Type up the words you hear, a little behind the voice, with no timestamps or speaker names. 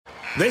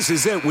This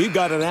is it. We've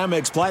got an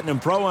Amex Platinum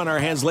Pro on our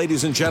hands,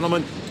 ladies and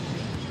gentlemen.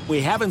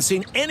 We haven't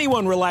seen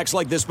anyone relax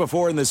like this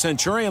before in the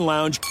Centurion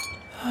Lounge.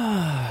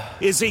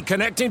 Is he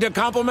connecting to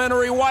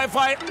complimentary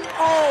Wi-Fi?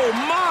 Oh,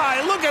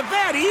 my. Look at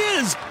that. He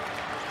is.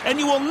 And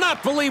you will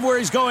not believe where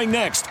he's going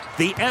next.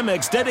 The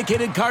Amex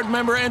dedicated card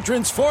member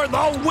entrance for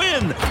the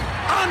win.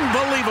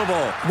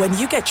 Unbelievable. When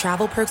you get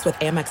travel perks with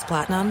Amex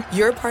Platinum,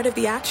 you're part of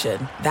the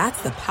action.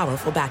 That's the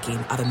powerful backing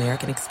of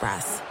American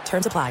Express.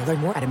 Terms apply. Learn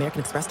more at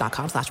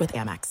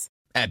americanexpress.com/withAmex.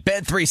 At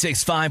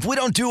Bet365, we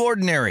don't do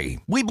ordinary.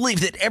 We believe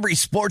that every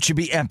sport should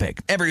be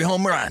epic. Every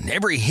home run,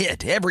 every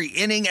hit, every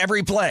inning,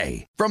 every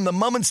play. From the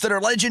moments that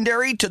are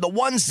legendary to the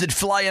ones that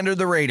fly under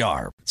the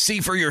radar. See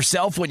for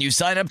yourself when you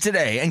sign up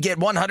today and get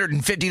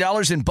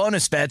 $150 in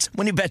bonus bets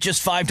when you bet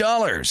just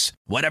 $5.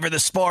 Whatever the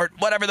sport,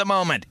 whatever the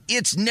moment,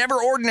 it's never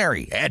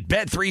ordinary at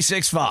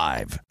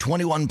Bet365.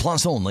 21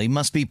 plus only.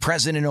 Must be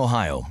present in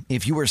Ohio.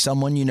 If you or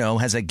someone you know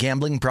has a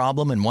gambling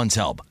problem and wants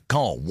help,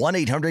 call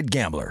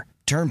 1-800-GAMBLER.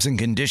 Terms and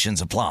conditions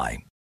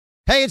apply.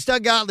 Hey, it's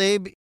Doug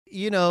Gottlieb.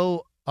 You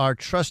know, our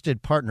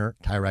trusted partner,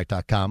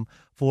 TireRack.com,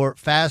 for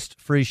fast,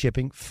 free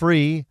shipping,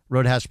 free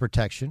road hazard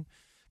protection,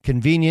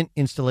 convenient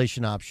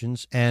installation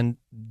options, and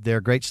their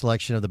great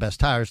selection of the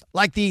best tires,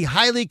 like the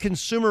highly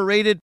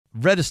consumer-rated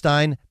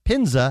Vredestein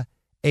Pinza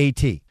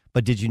AT.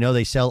 But did you know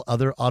they sell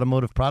other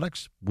automotive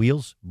products?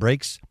 Wheels,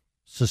 brakes,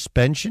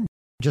 suspension,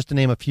 just to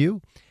name a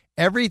few.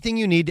 Everything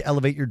you need to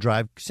elevate your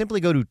drive. Simply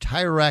go to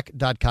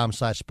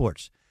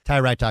TireRack.com/sports.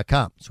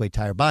 TireRack.com. It's the way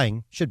tire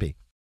buying should be.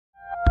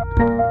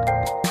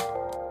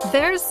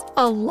 There's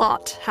a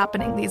lot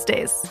happening these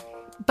days,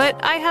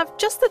 but I have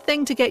just the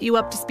thing to get you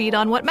up to speed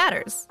on what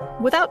matters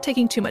without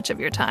taking too much of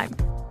your time.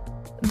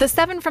 The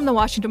 7 from the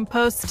Washington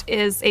Post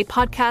is a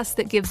podcast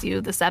that gives you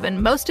the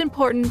 7 most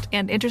important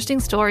and interesting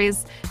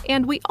stories,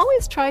 and we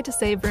always try to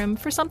save room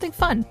for something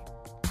fun.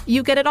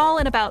 You get it all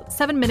in about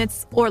 7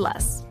 minutes or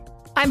less.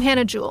 I'm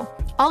Hannah Jewell.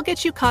 I'll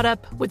get you caught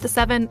up with the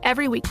 7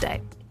 every weekday.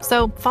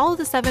 So follow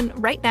the 7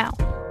 right now.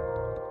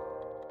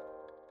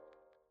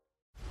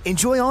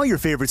 Enjoy all your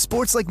favorite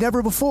sports like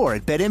never before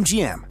at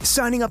BetMGM.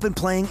 Signing up and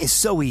playing is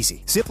so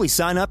easy. Simply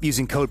sign up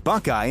using code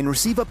Buckeye and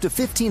receive up to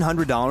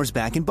 $1,500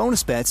 back in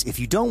bonus bets if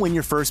you don't win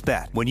your first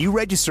bet. When you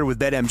register with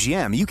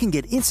BetMGM, you can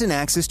get instant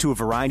access to a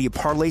variety of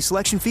parlay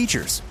selection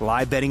features,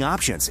 live betting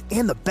options,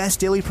 and the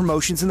best daily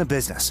promotions in the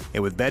business.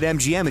 And with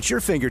BetMGM at your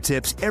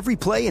fingertips, every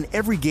play and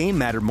every game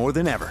matter more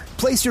than ever.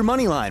 Place your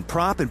moneyline,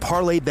 prop, and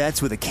parlay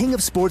bets with the king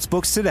of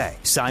sportsbooks today.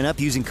 Sign up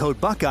using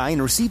code Buckeye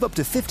and receive up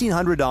to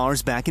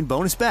 $1,500 back in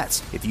bonus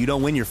bets if you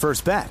don't win your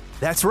first bet.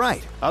 That's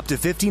right, up to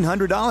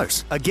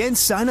 $1,500. Again,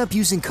 sign up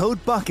using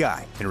code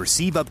Buckeye and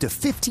receive up to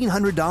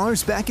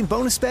 $1,500 back in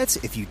bonus bets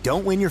if you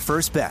don't win your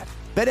first bet.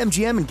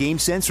 BetMGM and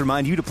GameSense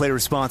remind you to play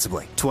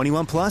responsibly.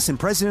 21 plus and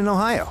present in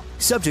Ohio.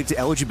 Subject to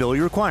eligibility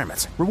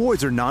requirements.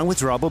 Rewards are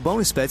non-withdrawable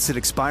bonus bets that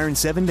expire in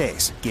 7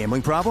 days.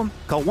 Gambling problem?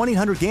 Call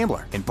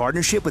 1-800-GAMBLER in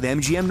partnership with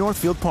MGM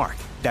Northfield Park.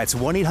 That's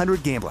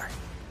 1-800-GAMBLER.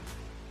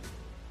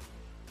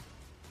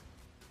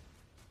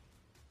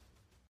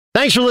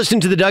 Thanks for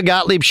listening to the Doug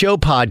Gottlieb Show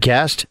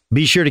podcast.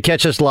 Be sure to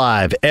catch us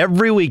live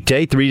every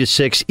weekday, 3 to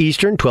 6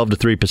 Eastern, 12 to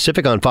 3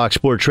 Pacific on Fox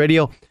Sports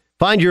Radio.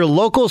 Find your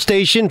local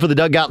station for the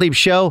Doug Gottlieb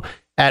Show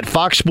at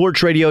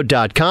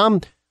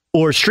foxsportsradio.com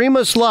or stream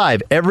us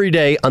live every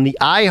day on the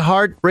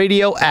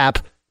iHeartRadio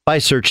app by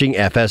searching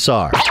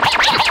FSR. Now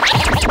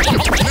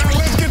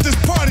let's get this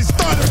party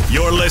started.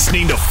 You're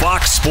listening to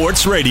Fox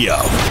Sports Radio.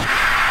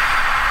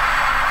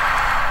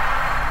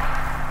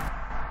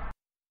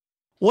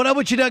 What up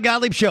with you, Doug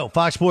Gottlieb Show,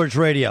 Fox Sports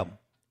Radio.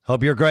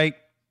 Hope you're great.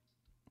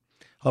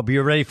 Hope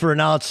you're ready for an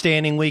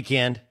outstanding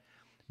weekend.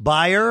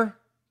 Buyer.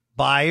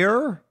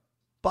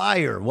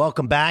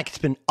 Welcome back. It's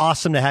been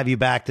awesome to have you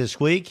back this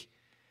week.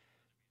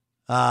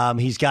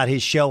 He's got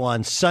his show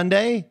on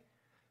Sunday.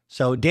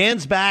 So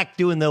Dan's back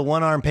doing the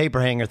one-arm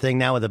paper hanger thing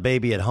now with a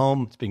baby at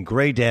home. It's been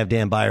great to have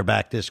Dan Buyer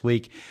back this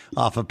week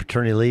off of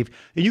paternity leave.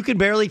 And you can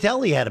barely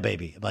tell he had a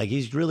baby. Like,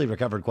 he's really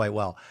recovered quite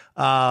well.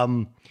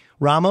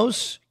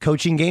 Ramos,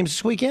 coaching games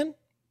this weekend?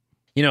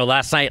 You know,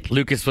 last night,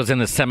 Lucas was in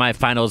the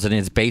semifinals in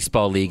his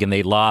baseball league, and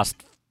they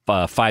lost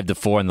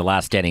 5-4 in the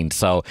last inning.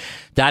 So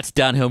that's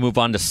done. He'll move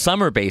on to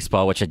summer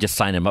baseball, which I just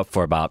signed him up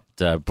for about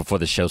before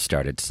the show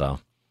started. So,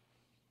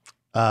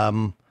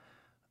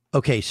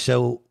 okay,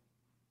 so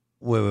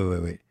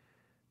wait.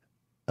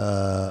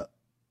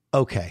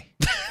 Okay.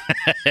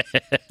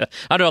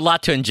 I know a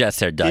lot to ingest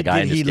there, Doug.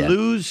 I understand. Did he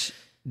lose?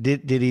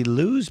 Did he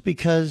lose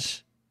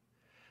because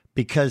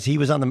he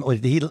was on the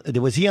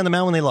was he on the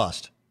mound when they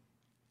lost?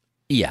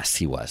 Yes,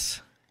 he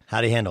was.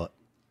 How did he handle it?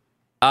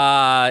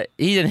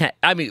 He didn't.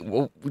 I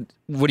mean,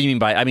 what do you mean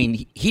by? I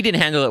mean, he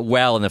didn't handle it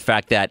well in the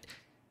fact that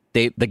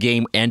the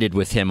game ended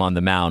with him on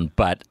the mound.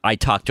 But I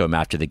talked to him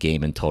after the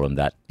game and told him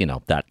that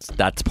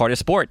that's part of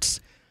sports.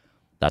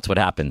 That's what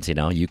happens.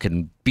 You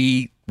can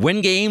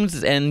win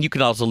games and you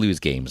can also lose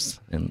games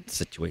in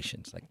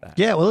situations like that.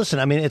 Yeah, well, listen,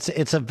 I mean,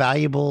 it's a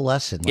valuable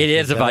lesson. It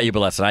is a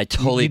valuable lesson. I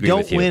totally agree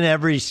with you. You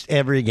don't win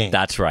every game.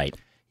 That's right.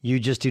 You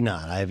just do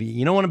not.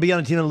 You don't want to be on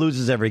a team that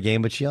loses every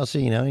game, but you also,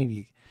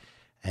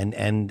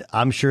 And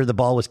I'm sure the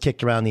ball was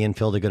kicked around the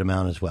infield a good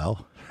amount as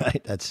well,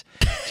 right? That's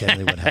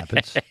generally what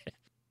happens.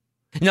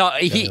 No,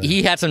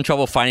 he had some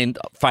trouble finding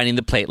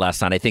the plate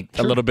last night. I think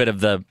a little bit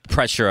of the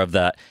pressure of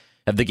the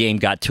game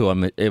got to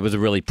him. It was a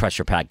really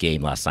pressure-packed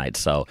game last night.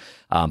 So,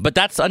 but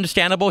that's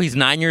understandable. He's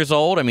 9 years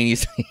old. I mean,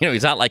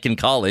 he's not like in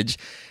college.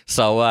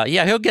 So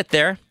yeah, he'll get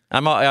there.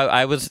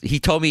 He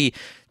told me,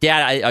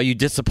 Dad, are you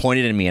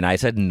disappointed in me? And I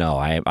said, no,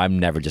 I'm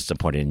never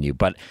disappointed in you.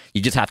 But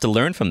you just have to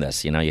learn from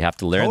this. You have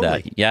to learn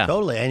that. Yeah,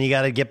 totally. And you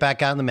got to get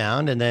back on the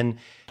mound, and then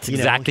that's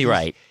exactly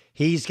right.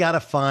 He's got to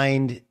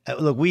find.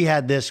 Look, we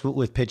had this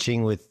with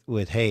pitching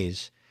with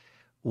Hayes,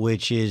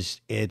 which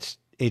is it's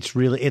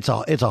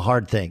a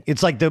hard thing.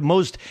 It's like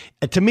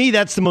to me,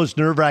 that's the most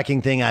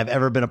nerve-wracking thing I've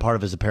ever been a part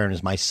of as a parent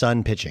is my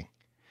son pitching.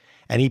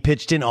 And he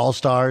pitched in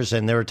All-Stars,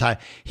 and there were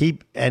times 2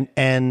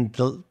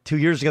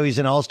 years ago he's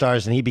in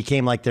All-Stars, and he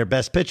became like their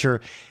best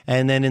pitcher.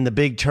 And then in the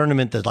big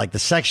tournament, the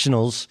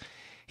sectionals,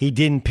 he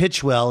didn't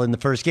pitch well in the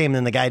first game, and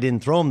then the guy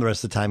didn't throw him the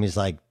rest of the time. He's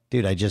like,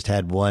 dude, I just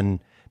had one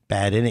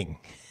bad inning,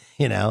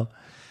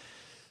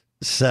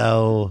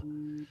 So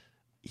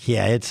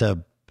yeah, it's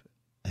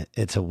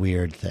a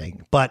weird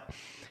thing. But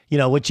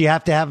what you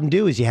have to have him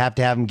do is you have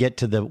to have him get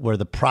to worry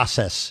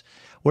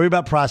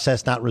about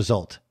process, not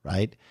result,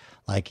 right?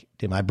 Like,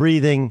 am I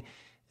breathing?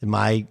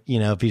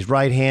 If he's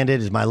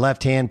right-handed, is my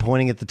left hand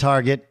pointing at the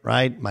target,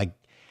 right?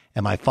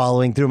 Am I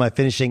following through? Am I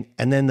finishing?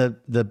 And then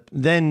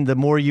the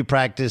more you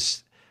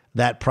practice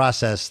that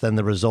process, then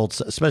the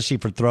results, especially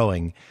for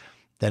throwing,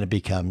 then it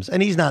becomes.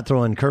 And he's not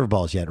throwing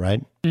curveballs yet,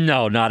 right?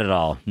 No, not at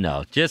all.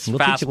 No, just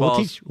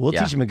fastballs. We'll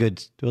teach him a good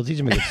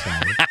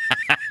slider.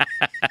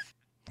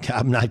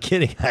 I'm not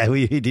kidding.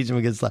 We teach him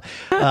a good slider.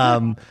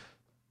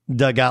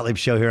 Doug Gottlieb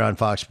Show here on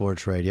Fox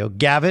Sports Radio.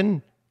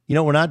 Gavin.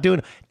 We're not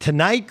doing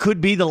tonight.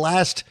 Could be the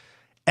last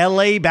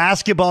LA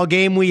basketball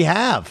game we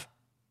have.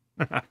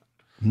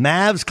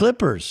 Mavs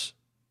Clippers.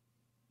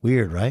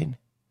 Weird, right?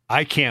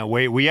 I can't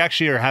wait. We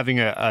actually are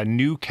having a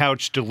new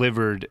couch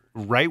delivered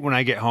right when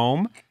I get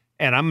home,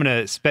 and I'm going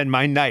to spend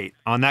my night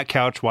on that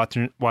couch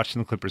watching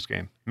the Clippers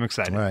game. I'm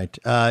excited. All right.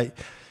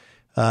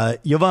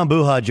 Jovan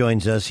Buha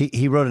joins us.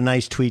 He wrote a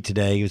nice tweet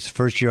today. He was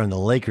first year on the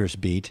Lakers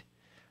beat.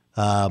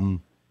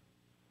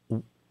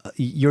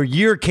 Your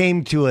year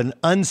came to an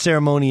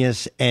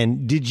unceremonious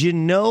end. Did you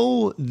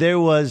know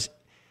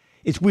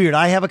it's weird.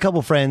 I have a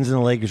couple friends in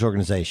the Lakers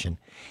organization,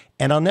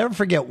 and I'll never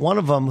forget one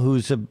of them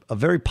who's a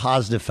very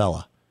positive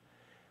fella.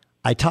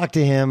 I talked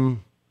to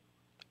him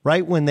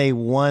right when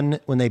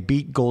they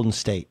beat Golden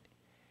State.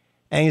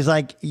 And he's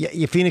like,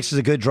 yeah, Phoenix is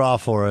a good draw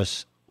for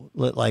us.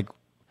 Like,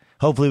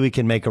 hopefully we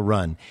can make a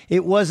run.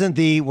 It wasn't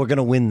we're going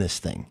to win this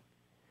thing.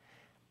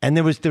 And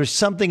there was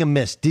something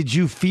amiss. Did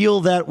you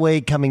feel that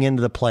way coming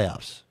into the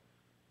playoffs?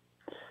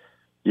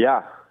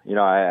 Yeah.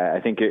 I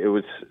think it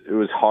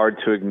was hard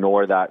to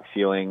ignore that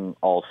feeling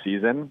all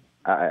season.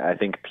 I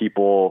think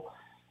people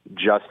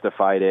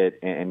justified it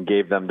and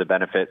gave them the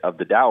benefit of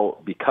the doubt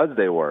because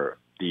they were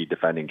the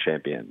defending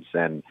champions.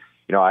 And,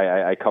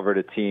 I covered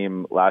a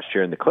team last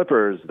year in the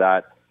Clippers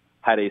that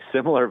had a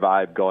similar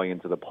vibe going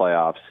into the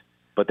playoffs,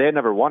 but they had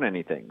never won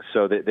anything.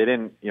 So they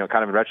didn't,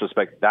 kind of in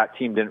retrospect, that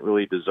team didn't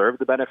really deserve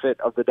the benefit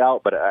of the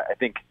doubt. But I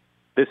think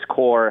this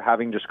core,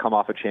 having just come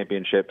off a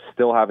championship,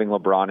 still having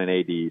LeBron and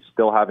AD,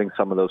 still having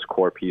some of those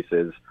core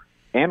pieces,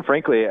 and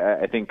frankly,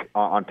 I think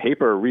on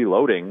paper,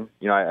 reloading,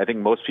 I think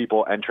most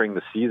people entering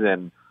the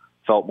season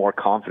felt more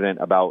confident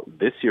about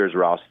this year's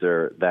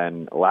roster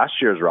than last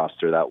year's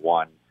roster that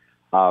won.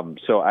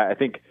 So I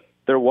think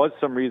there was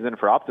some reason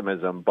for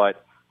optimism,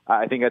 but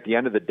I think at the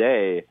end of the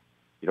day,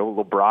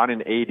 LeBron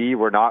and AD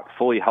were not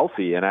fully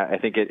healthy, and I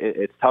think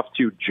it's tough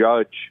to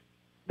judge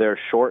their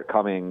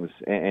shortcomings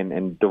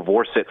and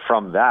divorce it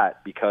from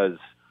that because,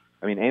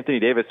 Anthony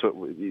Davis,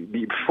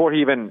 before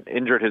he even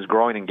injured his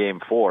groin in Game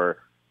 4,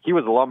 he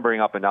was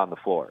lumbering up and down the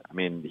floor.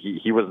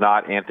 He was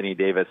not Anthony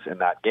Davis in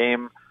that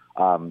game.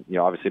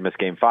 Obviously missed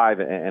Game 5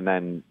 and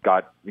then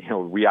got,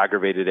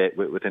 re-aggravated it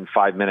within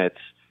 5 minutes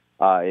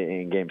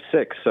in Game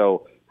 6.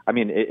 So,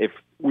 if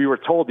we were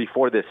told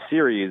before this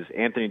series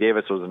Anthony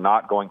Davis was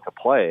not going to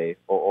play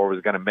or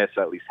was going to miss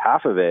at least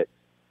half of it,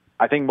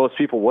 I think most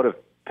people would have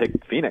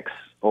picked Phoenix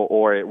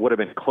or it would have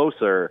been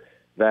closer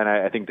than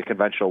I think the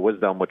conventional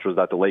wisdom, which was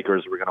that the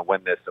Lakers were going to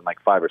win this in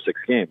like 5 or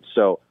 6 games.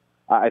 So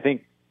I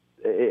think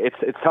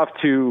it's tough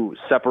to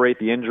separate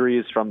the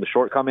injuries from the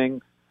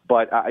shortcoming,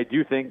 but I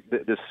do think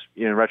that this,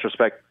 in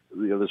retrospect,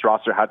 this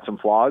roster had some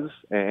flaws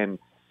and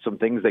some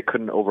things they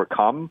couldn't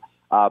overcome.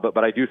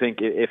 But I do think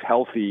if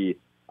healthy,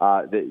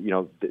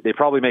 they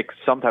probably make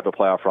some type of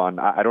playoff run.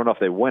 I don't know if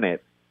they win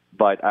it,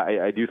 but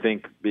I do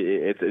think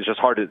it's just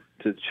hard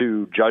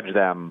to judge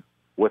them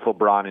with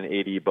LeBron and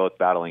AD both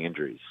battling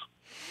injuries.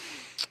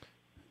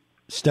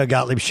 Doug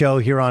Gottlieb Show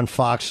here on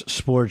Fox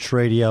Sports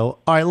Radio.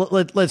 All right,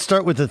 let's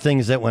start with the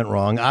things that went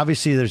wrong.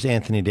 Obviously, there's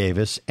Anthony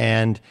Davis,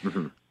 and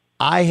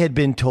I had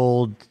been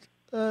told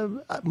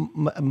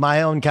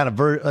my own kind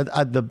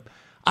of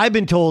I've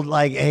been told,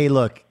 like, hey,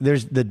 look,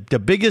 there's the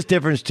biggest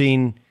difference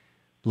between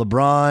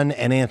LeBron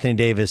and Anthony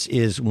Davis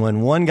is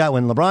when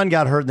LeBron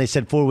got hurt and they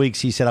said 4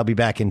 weeks, he said, I'll be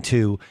back in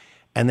 2.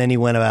 And then he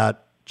went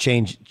about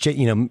trying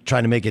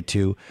to make it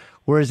 2.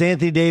 Whereas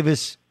Anthony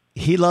Davis,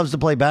 he loves to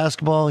play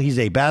basketball. He's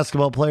a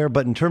basketball player,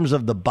 but in terms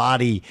of the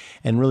body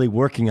and really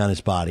working on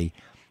his body,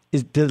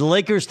 do the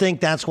Lakers think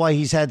that's why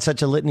he's had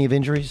such a litany of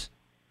injuries?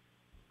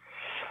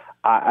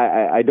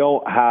 I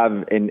don't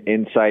have an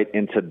insight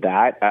into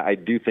that. I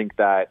do think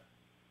that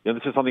this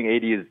is something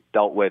AD has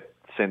dealt with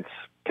since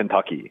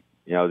Kentucky.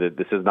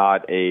 This is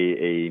not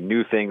a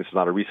new thing. This is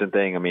not a recent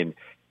thing. I mean,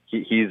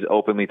 he's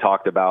openly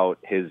talked about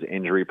his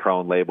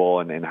injury-prone label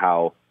and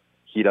how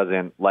he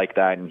doesn't like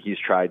that, and he's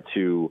tried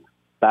to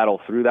battle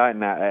through that.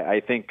 And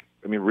I think,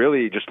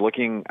 really just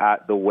looking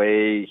at the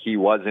way he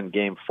was in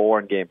Game 4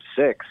 and Game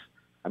 6,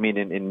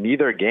 in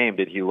neither game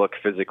did he look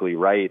physically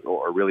right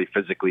or really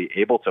physically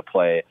able to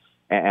play.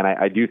 And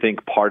I do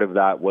think part of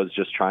that was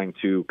just trying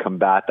to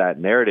combat that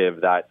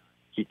narrative that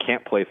he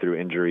can't play through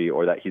injury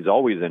or that he's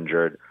always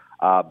injured.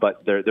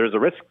 But there's a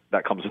risk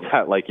that comes with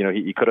that.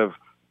 He could have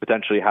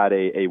potentially had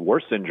a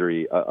worse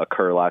injury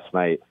occur last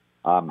night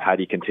had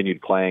he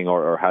continued playing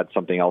or had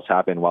something else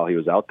happen while he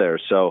was out there.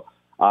 So,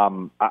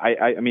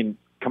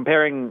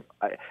 comparing,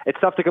 it's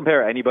tough to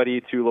compare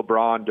anybody to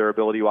LeBron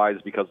durability-wise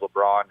because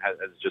LeBron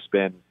has just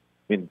been,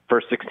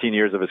 first 16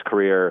 years of his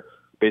career,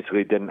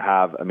 basically didn't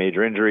have a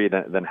major injury,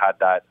 then had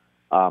that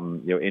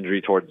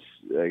injury towards,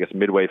 I guess,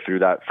 midway through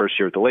that first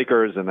year with the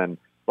Lakers, and then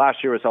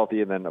last year was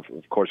healthy, and then of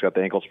course got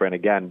the ankle sprain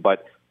again.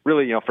 But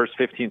really, first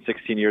 15,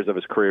 16 years of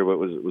his career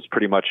was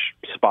pretty much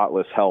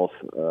spotless health,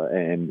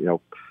 and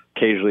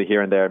occasionally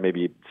here and there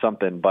maybe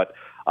something. But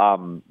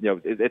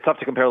it's tough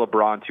to compare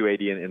LeBron to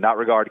AD in that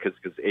regard because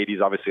AD is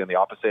obviously on the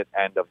opposite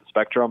end of the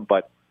spectrum.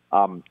 But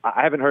I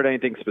haven't heard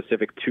anything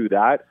specific to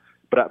that.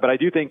 But I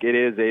do think it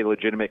is a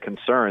legitimate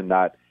concern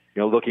that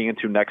looking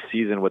into next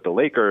season with the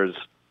Lakers,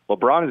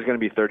 LeBron is going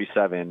to be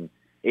 37,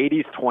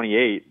 AD's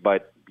 28,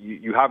 but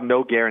you have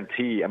no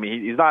guarantee.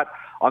 He's not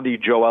on the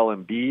Joel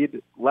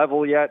Embiid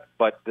level yet,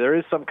 but there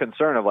is some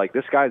concern of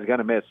this guy's going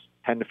to miss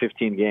 10 to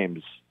 15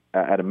 games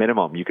at a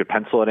minimum. You could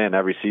pencil it in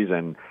every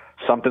season.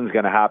 Something's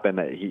going to happen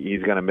that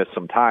he's going to miss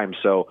some time.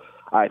 So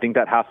I think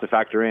that has to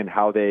factor in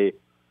how they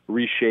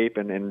reshape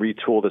and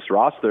retool this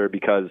roster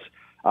because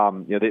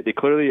they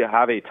clearly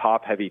have a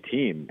top-heavy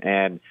team,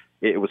 and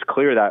it was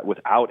clear that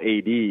without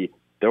AD,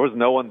 there was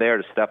no one there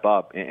to step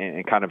up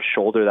and kind of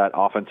shoulder that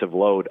offensive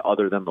load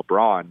other than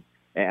LeBron.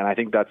 And I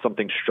think that's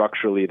something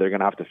structurally they're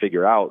going to have to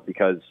figure out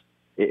because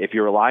if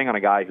you're relying on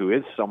a guy who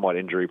is somewhat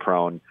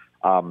injury-prone,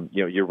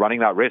 you're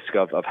running that risk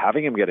of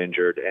having him get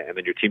injured and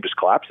then your team just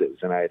collapses.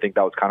 And I think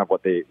that was kind of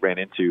what they ran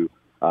into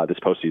this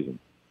postseason.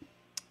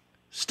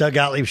 Doug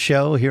Gottlieb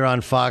Show here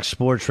on Fox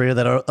Sports Radio.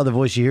 That other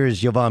voice you hear is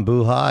Jovan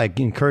Buha. I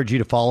encourage you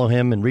to follow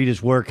him and read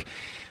his work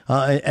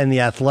and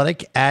The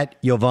Athletic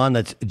at Jovan.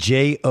 That's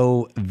Jovan.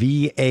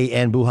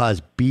 Buha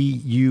is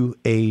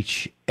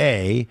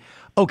Buha.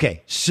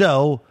 Okay,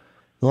 so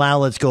now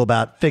let's go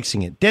about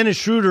fixing it. Dennis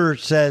Schroeder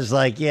says,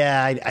 I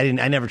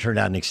never turned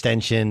out an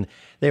extension.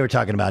 They were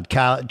talking about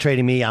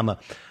trading me.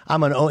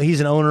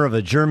 He's an owner of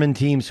a German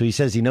team, so he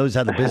says he knows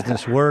how the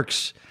business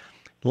works.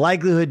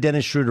 Likelihood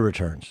Dennis Schroeder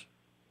returns.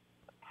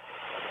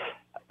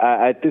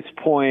 At this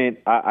point,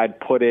 I'd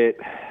put it,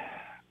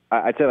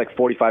 I'd say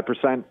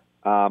 45%.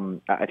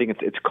 I think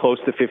it's close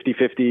to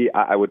 50-50.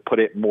 I would put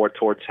it more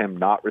towards him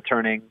not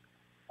returning.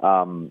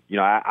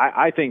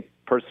 I think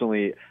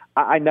personally,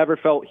 I never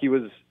felt he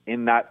was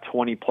in that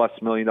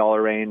 $20+ million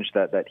range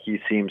that he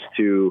seems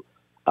to,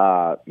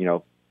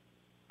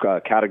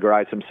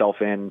 categorize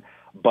himself in.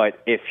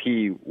 But if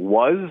he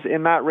was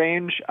in that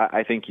range,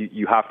 I think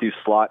you have to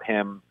slot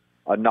him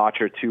a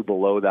notch or two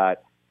below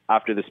that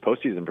after this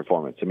postseason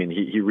performance.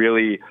 He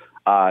really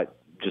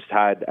just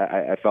had,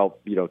 I felt,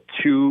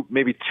 two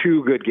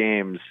good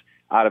games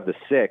out of the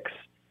 6.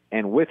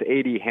 And with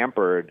AD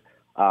hampered,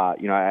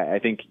 I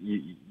think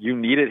you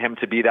needed him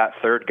to be that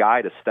third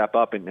guy to step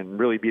up and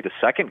really be the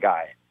second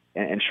guy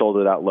and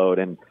shoulder that load.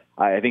 And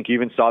I think you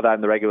even saw that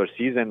in the regular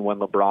season when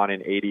LeBron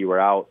and AD were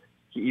out.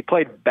 He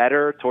played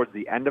better towards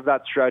the end of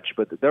that stretch,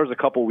 but there was a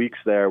couple weeks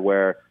there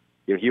where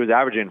he was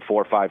averaging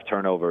 4 or 5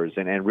 turnovers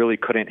and really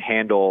couldn't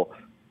handle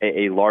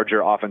a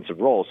larger offensive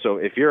role. So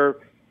if you're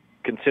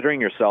considering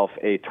yourself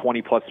a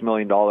 $20+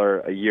 million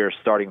a year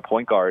starting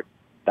point guard,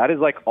 that is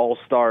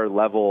all-star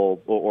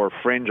level or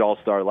fringe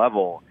all-star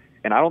level.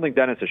 And I don't think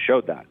Dennis has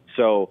showed that.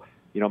 So,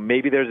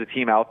 maybe there's a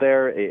team out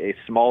there, a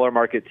smaller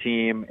market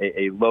team,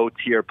 a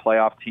low-tier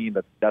playoff team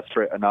that's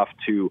desperate enough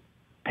to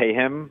pay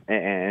him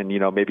and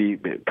maybe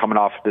coming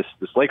off this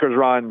Lakers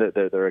run,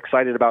 they're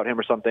excited about him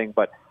or something.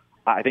 But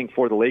I think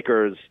for the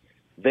Lakers,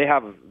 they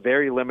have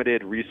very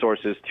limited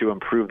resources to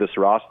improve this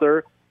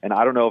roster. And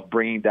I don't know if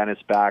bringing Dennis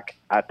back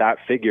at that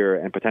figure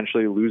and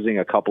potentially losing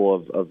a couple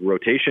of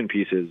rotation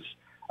pieces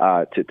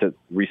to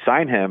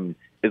re-sign him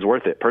is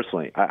worth it,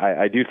 personally.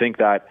 I do think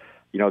that,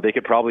 they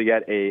could probably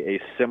get a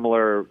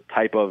similar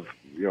type of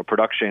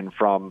production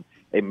from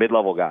a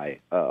mid-level guy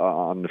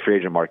on the free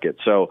agent market.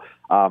 So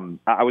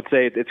I would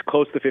say it's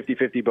close to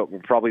 50-50,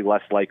 but probably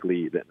less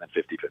likely than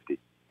 50-50.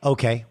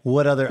 Okay.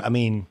 What other, I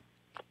mean,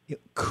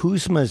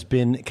 Kuzma's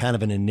been kind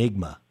of an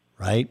enigma,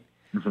 right?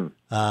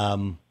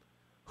 Mm-hmm.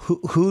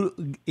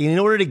 Who, in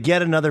order to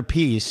get another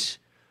piece,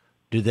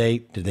 do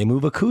they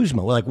move a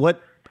Kuzma? Well, like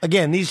what,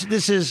 again,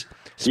 this is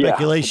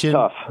speculation.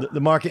 Yeah, the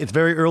market, it's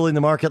very early in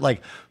the market.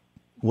 Like,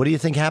 what do you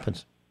think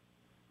happens?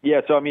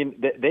 Yeah, so I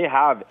mean, they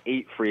have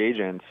 8 free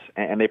agents,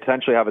 and they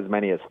potentially have as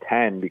many as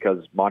 10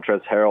 because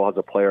Montrezl Harrell has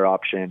a player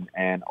option,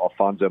 and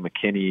Alfonso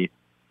McKinney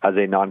has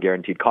a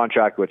non-guaranteed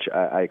contract, which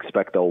I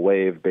expect they'll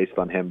waive based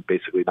on him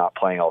basically not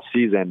playing all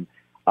season.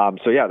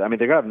 So yeah, I mean,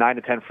 they're gonna have 9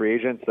 to 10 free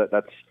agents.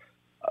 That's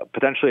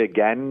potentially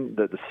again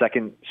the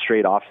second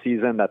straight off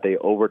season that they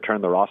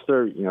overturn the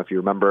roster. You know, if you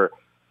remember,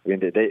 I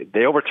mean,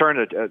 they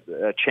overturned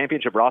a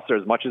championship roster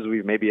as much as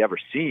we've maybe ever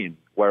seen,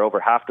 where over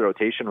half the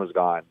rotation was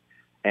gone.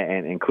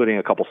 And including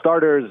a couple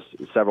starters,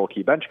 several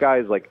key bench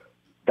guys, like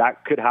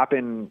that could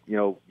happen, you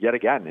know, yet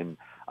again.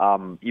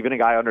 And even a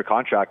guy under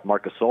contract,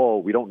 Marc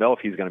Gasol, we don't know if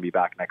he's going to be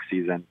back next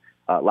season.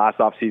 Last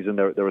offseason,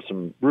 there were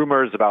some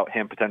rumors about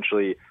him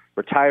potentially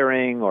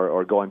retiring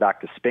or going back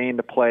to Spain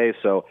to play.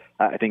 So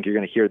I think you're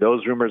going to hear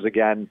those rumors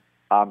again.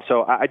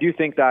 So I do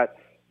think that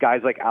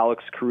guys like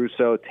Alex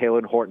Caruso,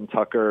 Taylor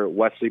Horton-Tucker,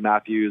 Wesley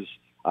Matthews,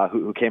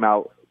 who came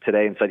out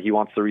today and said he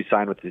wants to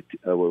re-sign with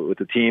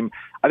the team.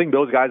 I think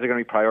those guys are going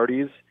to be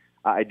priorities.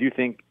 I do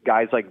think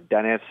guys like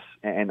Dennis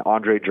and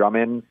Andre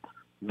Drummond,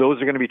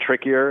 those are going to be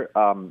trickier.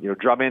 You know,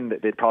 Drummond,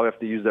 they'd probably have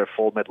to use their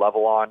full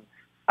mid-level on.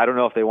 I don't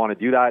know if they want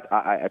to do that.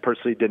 I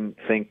personally didn't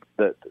think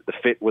that the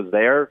fit was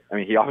there. I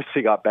mean, he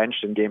obviously got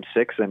benched in Game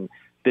 6 and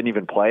didn't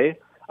even play.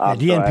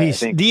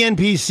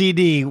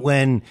 DNP-CD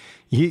when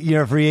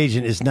you're a free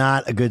agent is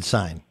not a good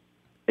sign.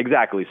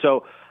 Exactly.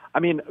 So, I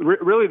mean,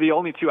 really the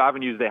only 2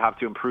 avenues they have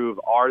to improve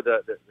are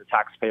the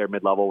taxpayer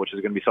mid-level, which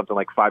is going to be something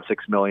like $5-6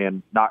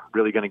 million, not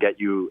really going to get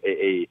you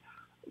a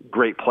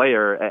great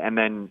player. And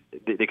then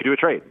they could do a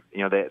trade.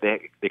 You know,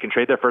 they can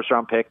trade their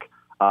first-round pick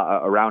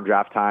around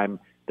draft time.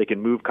 They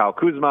can move Kyle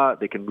Kuzma.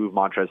 They can move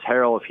Montrezl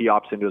Harrell if he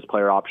opts into his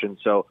player option.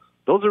 So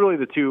those are really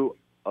the 2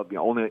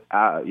 only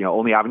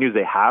avenues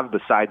they have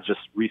besides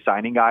just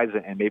re-signing guys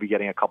and maybe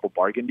getting a couple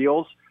bargain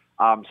deals.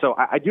 So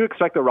I do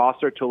expect the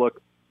roster to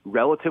look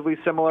relatively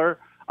similar.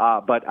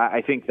 But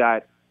I think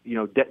that, you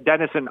know,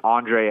 Dennis and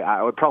Andre,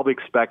 I would probably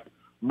expect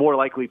more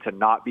likely to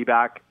not be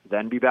back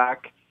than be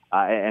back,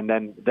 and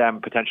then them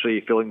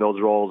potentially filling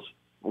those roles.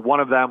 One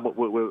of them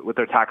with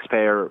their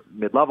taxpayer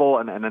mid-level,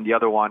 and then the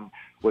other one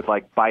with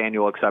like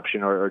biannual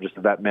exception or just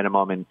a vet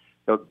minimum. And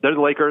you know, they're the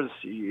Lakers.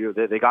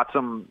 They got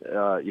some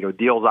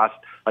deals last.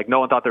 Like no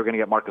one thought they were going to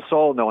get Marc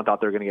Gasol. No one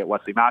thought they were going to get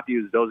Wesley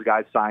Matthews. Those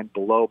guys signed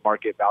below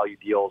market value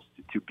deals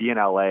to be in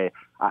LA.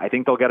 I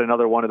think they'll get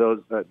another one of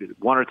those,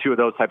 1 or 2 of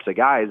those types of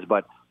guys.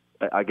 But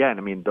again,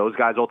 I mean, those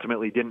guys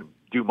ultimately didn't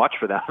do much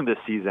for them this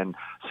season.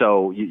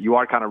 So you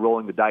are kind of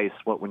rolling the dice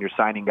when you're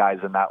signing guys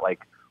in that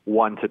like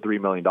 $1 to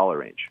 $3 million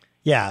range.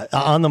 Yeah,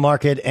 on the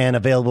market and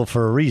available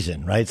for a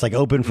reason, right? It's like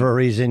open for a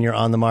reason. You're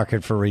on the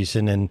market for a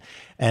reason,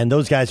 and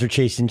those guys are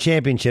chasing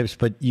championships,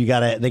 but they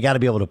gotta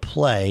be able to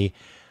play.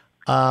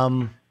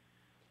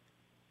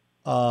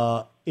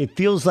 It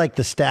feels like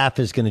the staff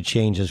is going to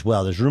change as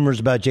well. There's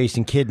rumors about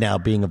Jason Kidd now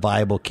being a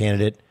viable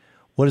candidate.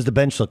 What does the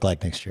bench look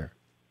like next year?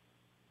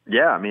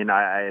 Yeah, I mean,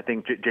 I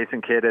think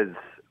Jason Kidd has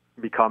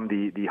become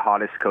the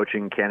hottest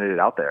coaching candidate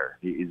out there.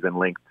 He's been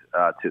linked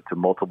to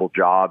multiple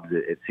jobs.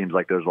 It seems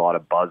like there's a lot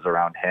of buzz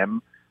around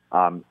him.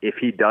 If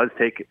he does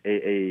take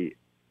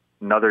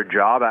another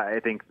job, I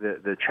think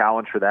the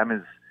challenge for them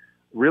is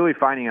really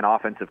finding an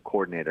offensive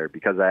coordinator,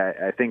 because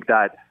I think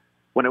that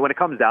when it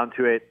comes down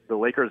to it, the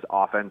Lakers'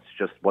 offense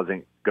just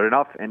wasn't good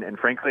enough, and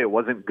frankly, it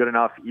wasn't good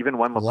enough even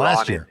when LeBron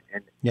last year.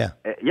 It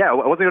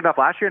wasn't good enough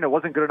last year, and it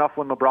wasn't good enough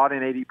when LeBron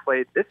and AD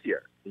played this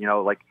year. You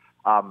know, like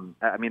I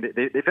mean,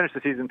 they finished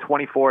the season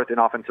 24th in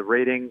offensive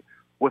rating.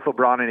 With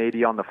LeBron and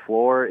AD on the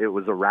floor, it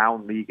was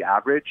around league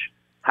average.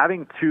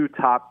 Having 2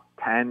 top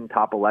 10,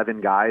 top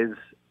 11 guys,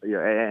 you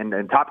know,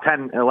 and top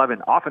 10,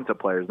 11 offensive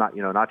players, not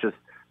just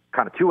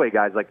kind of two-way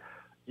guys, like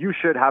you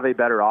should have a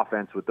better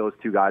offense with those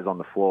 2 guys on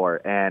the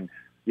floor. And,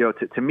 you know,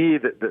 to me,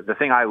 the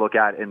thing I look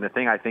at and the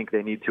thing I think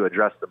they need to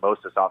address the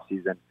most this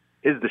offseason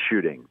is the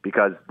shooting,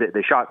 because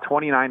they shot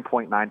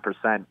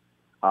 29.9%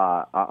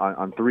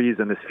 on threes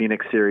in this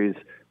Phoenix series.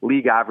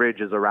 League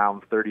average is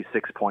around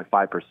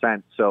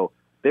 36.5%. So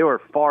they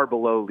were far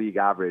below league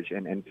average.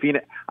 And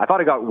Phoenix, I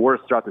thought it got worse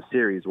throughout the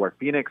series, where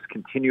Phoenix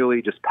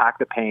continually just packed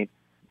the paint,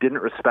 didn't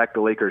respect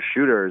the Lakers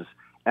shooters.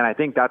 And I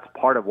think that's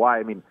part of why.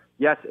 I mean,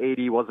 yes,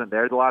 AD wasn't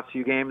there the last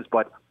few games,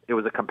 but it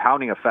was a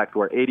compounding effect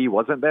where AD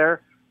wasn't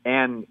there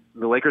and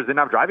the Lakers didn't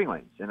have driving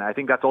lanes. And I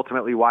think that's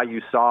ultimately why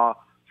you saw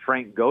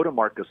Frank go to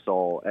Marc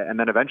Gasol and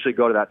then eventually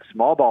go to that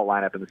small ball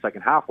lineup in the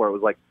second half, where it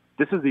was like,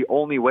 this is the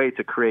only way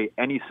to create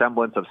any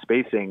semblance of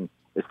spacing,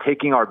 is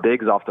taking our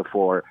bigs off the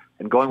floor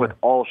and going with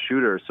all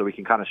shooters so we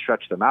can kind of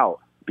stretch them out.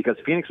 Because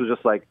Phoenix was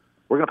just like,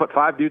 we're going to put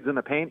 5 dudes in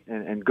the paint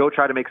and go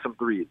try to make some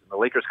threes. And the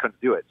Lakers couldn't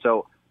do it.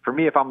 So for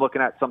me, if I'm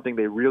looking at something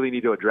they really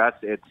need to address,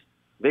 it's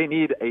they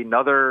need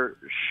another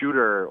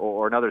shooter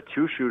or another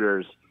two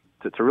shooters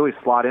to really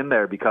slot in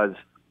there, because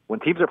when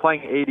teams are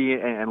playing AD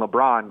and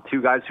LeBron,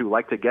 two guys who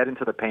like to get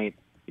into the paint,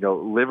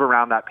 live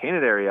around that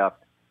painted area,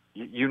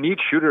 you need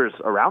shooters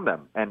around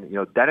them. And,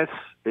 Dennis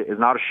is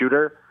not a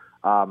shooter.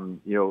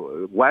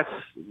 Wes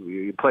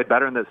played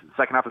better in the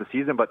second half of the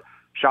season, but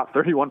shot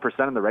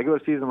 31% in the regular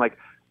season. Like,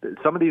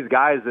 some of these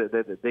guys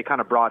that they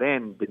kind of brought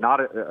in did not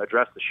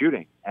address the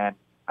shooting. And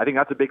I think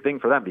that's a big thing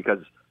for them, because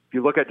if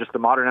you look at just the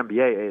modern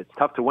NBA, it's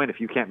tough to win if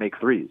you can't make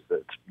threes.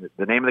 It's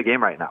the name of the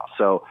game right now.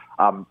 So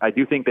I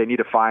do think they need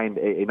to find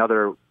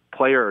another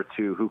player or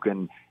two who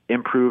can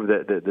improve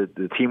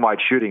the team-wide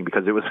shooting,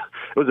 because it was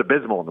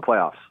abysmal in the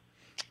playoffs.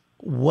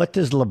 What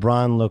does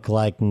LeBron look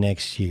like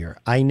next year?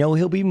 I know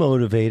he'll be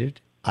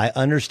motivated. I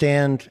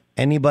understand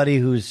anybody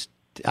who's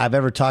I've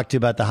ever talked to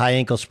about the high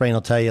ankle sprain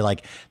will tell you,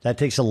 like, that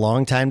takes a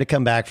long time to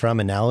come back from,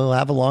 and now he'll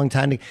have a long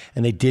time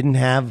and they didn't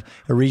have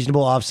a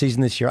reasonable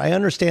offseason this year. I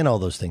understand all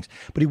those things,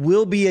 but he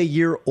will be a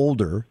year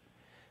older.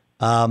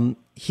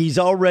 He's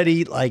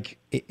already, like,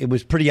 it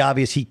was pretty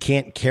obvious he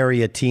can't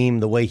carry a team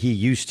the way he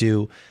used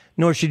to,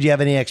 nor should you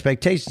have any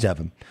expectations of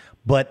him.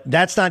 But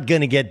that's not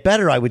going to get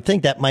better. I would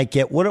think that might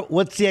get,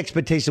 what's the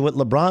expectation of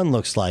what LeBron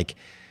looks like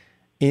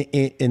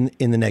in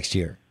the next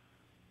year?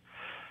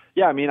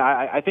 Yeah, I mean,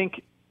 I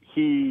think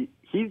he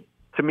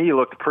to me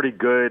looked pretty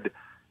good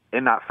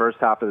in that first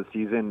half of the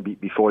season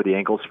before the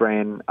ankle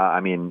sprain. I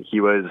mean, he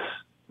was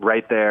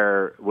right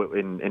there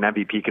in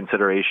MVP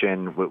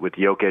consideration with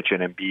Jokic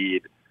and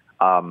Embiid.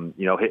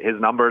 His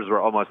numbers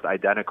were almost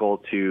identical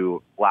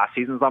to last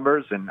season's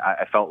numbers, and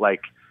I felt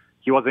like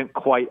he wasn't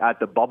quite at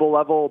the bubble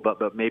level,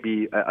 but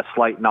maybe a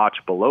slight notch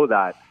below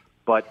that.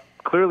 But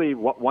clearly,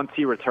 once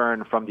he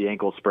returned from the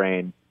ankle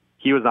sprain,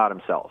 he was not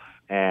himself.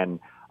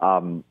 And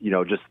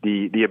just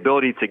the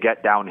ability to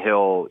get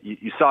downhill.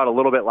 You saw it a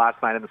little bit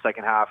last night in the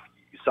second half.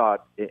 You saw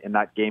it in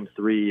that game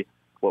 3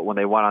 when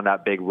they went on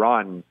that big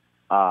run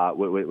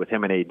with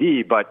him and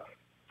AD. But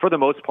for the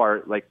most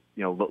part,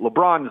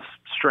 LeBron's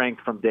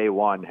strength from day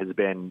one has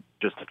been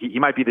just he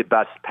might be the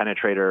best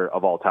penetrator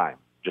of all time.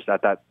 Just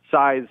at that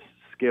size,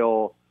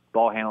 skill,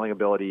 ball handling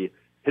ability,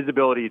 his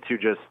ability to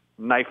just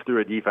knife through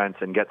a defense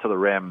and get to the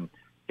rim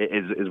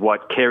is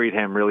what carried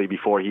him really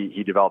before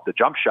he developed the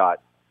jump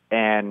shot.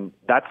 And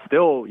that's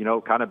still,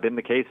 kind of been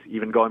the case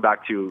even going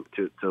back to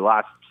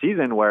last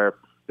season where,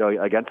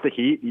 against the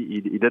Heat,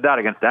 he did that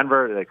against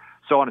Denver,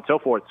 so on and so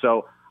forth.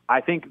 So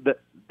I think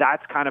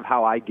that's kind of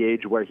how I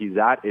gauge where he's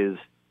at is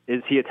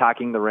he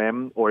attacking the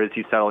rim or is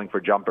he settling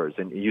for jumpers?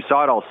 And you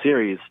saw it all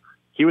series.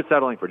 He was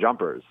settling for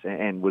jumpers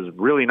and was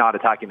really not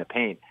attacking the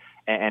paint.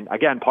 And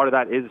again, part of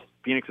that is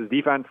Phoenix's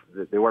defense.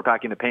 They were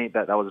packing the paint.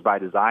 That was by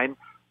design.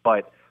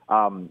 But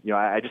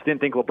I just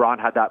didn't think LeBron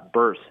had that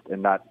burst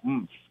and that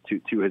oomph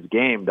to his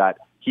game that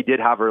he did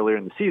have earlier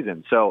in the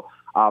season. So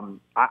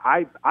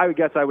I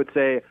guess I would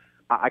say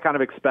I kind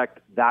of expect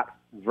that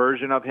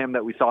version of him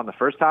that we saw in the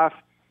first half,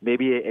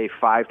 maybe a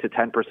 5 to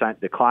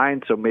 10%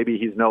 decline. So maybe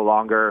he's no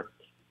longer,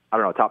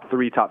 top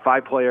 3, top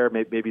 5 player.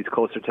 Maybe he's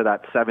closer to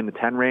that 7 to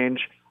 10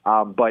 range.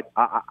 But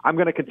I'm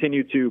going to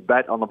continue to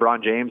bet on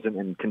LeBron James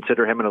and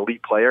consider him an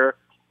elite player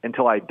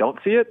until I don't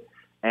see it.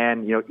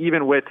 And,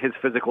 even with his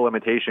physical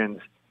limitations,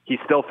 he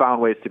still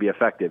found ways to be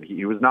effective.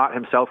 He was not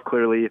himself,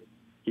 clearly.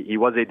 He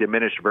was a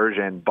diminished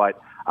version, but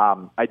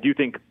I do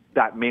think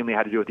that mainly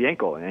had to do with the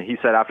ankle. And he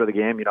said after the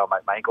game,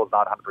 my ankle's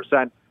not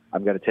 100%.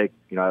 I'm going to take,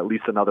 at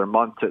least another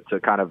month to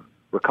kind of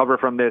recover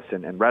from this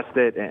and rest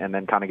it and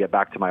then kind of get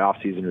back to my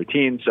off-season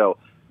routine. So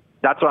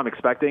that's what I'm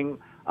expecting.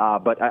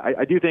 But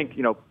I do think,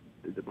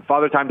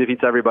 Father Time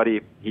defeats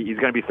everybody. He's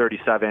going to be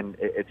 37.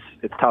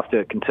 It's tough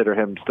to consider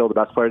him still the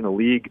best player in the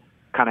league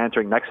kind of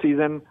entering next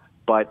season.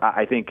 But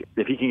I think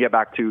if he can get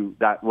back to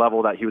that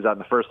level that he was at in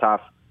the first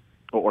half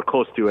or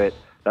close to it,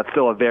 that's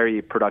still a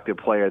very productive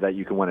player that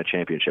you can win a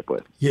championship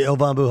with.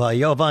 Jovan Buha.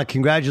 Jovan,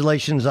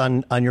 congratulations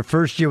on your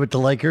first year with the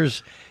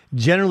Lakers.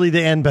 Generally,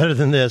 they end better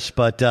than this,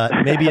 but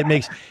maybe it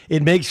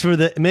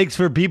makes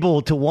for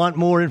people to want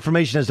more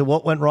information as to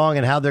what went wrong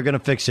and how they're going to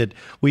fix it.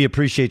 We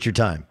appreciate your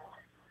time.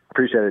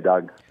 Appreciate it,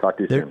 Doug. Talk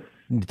to you soon.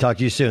 Talk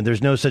to you soon.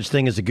 There's no such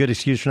thing as a good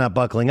excuse for not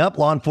buckling up.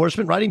 Law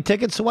enforcement writing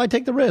tickets, so why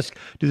take the risk?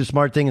 Do the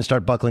smart thing and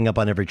start buckling up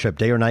on every trip.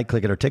 Day or night,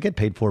 click it or ticket,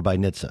 paid for by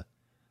NHTSA.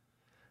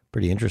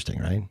 Pretty interesting,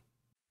 right?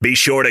 Be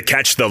sure to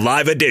catch the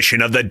live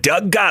edition of the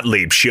Doug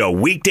Gottlieb Show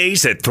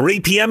weekdays at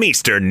 3 p.m.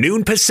 Eastern,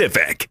 noon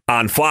Pacific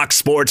on Fox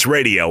Sports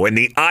Radio and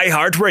the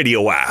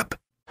iHeartRadio app.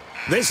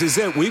 This is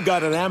it. We've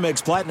got an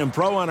Amex Platinum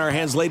Pro on our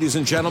hands, ladies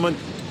and gentlemen.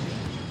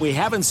 We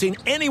haven't seen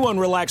anyone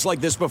relax like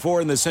this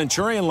before in the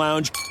Centurion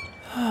Lounge.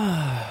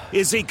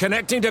 Is he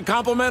connecting to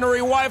complimentary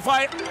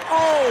Wi-Fi?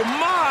 Oh,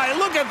 my.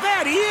 Look at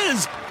that. He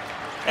is.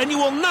 And you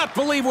will not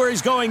believe where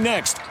he's going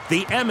next.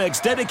 The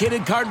Amex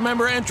dedicated card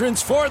member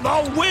entrance for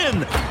the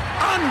win.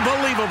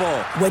 Unbelievable.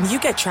 When you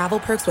get travel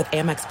perks with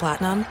Amex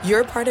Platinum,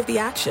 you're part of the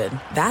action.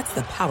 That's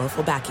the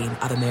powerful backing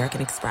of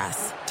American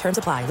Express. Terms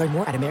apply. Learn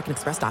more at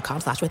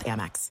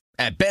americanexpress.com/withAmex.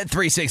 At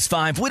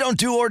Bet365, we don't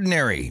do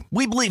ordinary.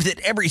 We believe that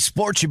every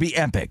sport should be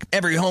epic.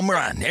 Every home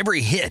run,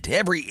 every hit,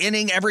 every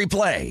inning, every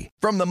play.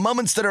 From the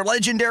moments that are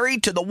legendary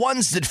to the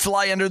ones that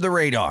fly under the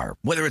radar.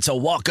 Whether it's a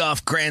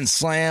walk-off grand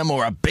slam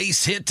or a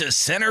base hit to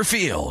center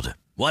field.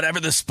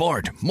 Whatever the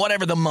sport,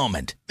 whatever the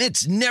moment,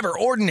 it's never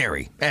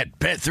ordinary at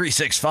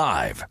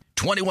Bet365.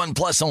 21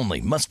 plus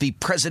only. Must be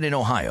present in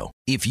Ohio.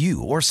 If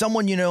you or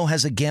someone you know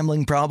has a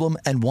gambling problem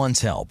and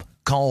wants help,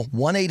 call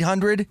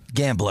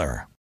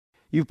 1-800-GAMBLER.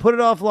 You've put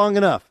it off long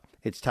enough.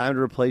 It's time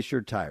to replace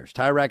your tires.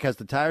 Tire Rack has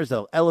the tires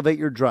that'll elevate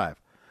your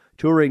drive.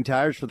 Touring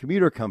tires for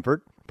commuter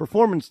comfort,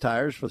 performance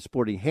tires for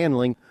sporty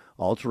handling,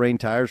 all-terrain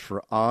tires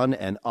for on-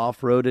 and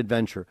off-road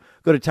adventure.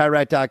 Go to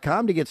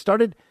TireRack.com to get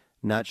started.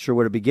 Not sure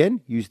where to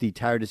begin? Use the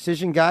Tire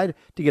Decision Guide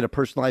to get a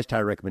personalized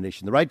tire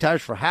recommendation. The right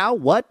tires for how,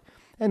 what,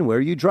 and where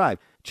you drive.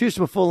 Choose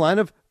from a full line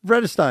of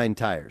Vredestein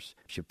tires.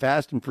 Ship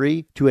fast and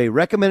free to a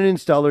recommended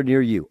installer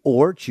near you.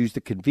 Or choose the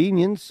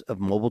convenience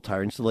of mobile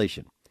tire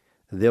installation.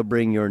 They'll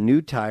bring your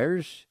new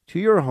tires to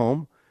your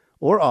home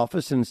or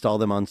office and install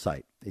them on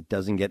site. It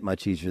doesn't get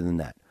much easier than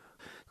that.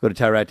 Go to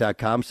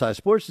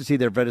TireRack.com/sports to see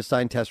their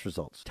Vredestein test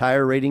results,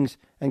 tire ratings,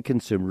 and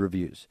consumer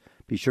reviews.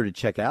 Be sure to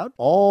check out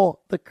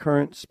all the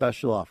current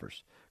special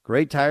offers.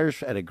 Great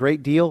tires at a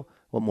great deal.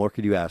 What more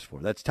could you ask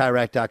for? That's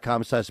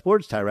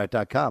TireRack.com/sports,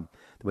 TireRack.com,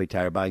 the way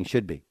tire buying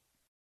should be.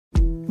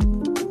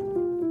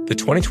 The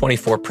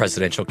 2024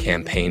 presidential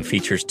campaign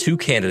features two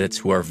candidates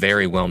who are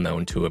very well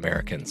known to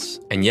Americans.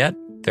 And yet,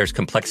 there's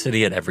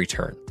complexity at every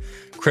turn.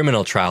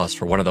 Criminal trials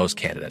for one of those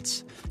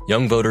candidates.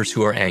 Young voters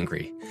who are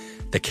angry.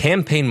 The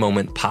Campaign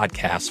Moment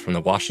podcast from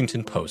the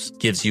Washington Post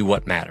gives you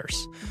what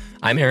matters.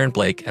 I'm Aaron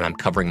Blake, and I'm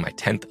covering my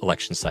 10th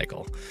election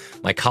cycle.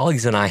 My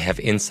colleagues and I have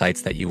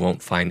insights that you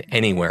won't find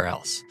anywhere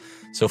else.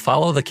 So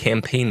follow The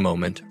Campaign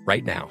Moment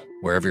right now,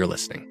 wherever you're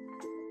listening.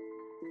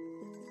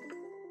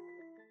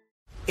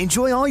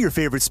 Enjoy all your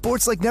favorite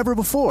sports like never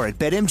before at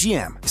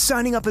BetMGM.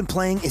 Signing up and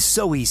playing is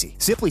so easy.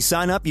 Simply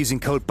sign up using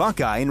code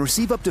Buckeye and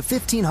receive up to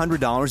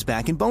 $1,500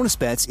 back in bonus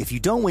bets if you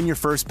don't win your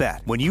first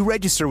bet. When you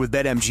register with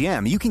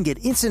BetMGM, you can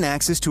get instant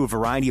access to a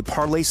variety of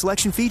parlay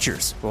selection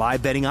features,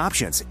 live betting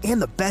options,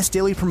 and the best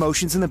daily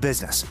promotions in the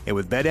business. And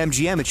with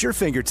BetMGM at your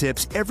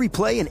fingertips, every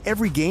play and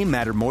every game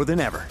matter more than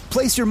ever.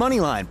 Place your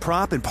moneyline,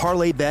 prop, and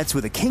parlay bets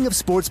with the king of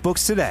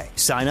sportsbooks today.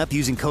 Sign up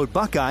using code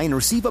Buckeye and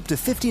receive up to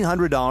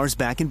 $1,500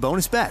 back in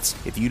bonus bets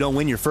if you don't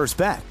win your first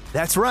bet.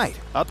 That's right,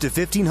 up to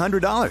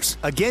 $1,500.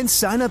 Again,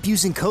 sign up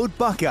using code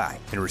Buckeye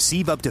and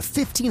receive up to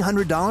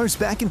 $1,500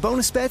 back in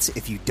bonus bets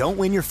if you don't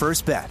win your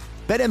first bet.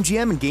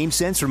 BetMGM and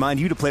GameSense remind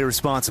you to play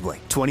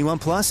responsibly. 21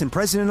 plus and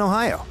present in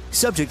Ohio.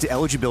 Subject to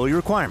eligibility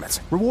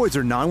requirements. Rewards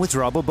are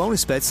non-withdrawable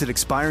bonus bets that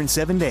expire in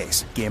 7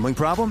 days. Gambling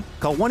problem?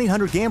 Call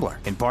 1-800-GAMBLER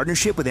in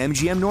partnership with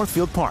MGM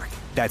Northfield Park.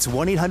 That's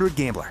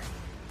 1-800-GAMBLER.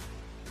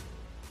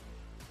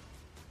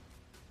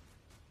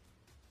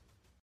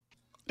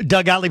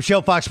 Doug Gottlieb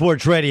Show, Fox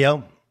Sports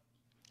Radio.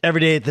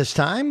 Every day at this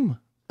time.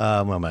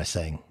 What am I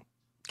saying?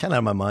 Kind of out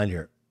of my mind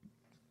here.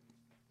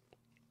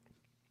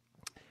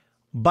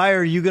 Buyer,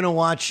 are you going to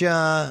watch, you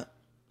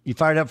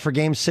fired up for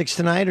game 6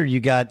 tonight, or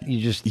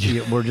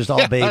we're just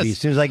all baby? As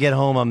soon as I get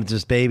home, I'm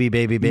just baby.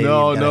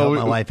 No, help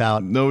my wife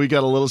out. No, we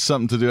got a little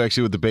something to do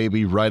actually with the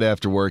baby right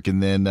after work,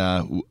 and then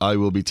I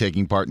will be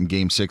taking part in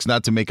game 6.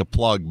 Not to make a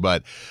plug,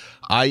 but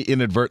I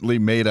inadvertently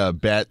made a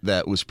bet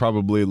that was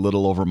probably a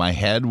little over my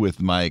head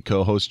with my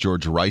co-host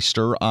George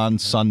Reister on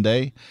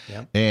Sunday.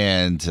 Yep.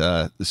 And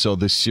so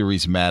this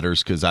series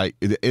matters because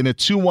in a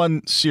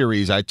 2-1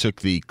 series, I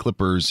took the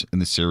Clippers in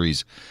the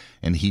series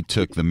and he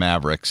took the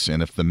Mavericks.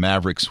 And if the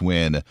Mavericks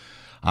win,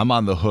 I'm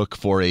on the hook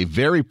for a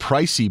very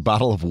pricey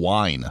bottle of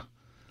wine.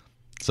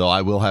 So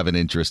I will have an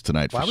interest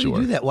tonight for sure. Why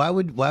would he do that?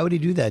 Why would he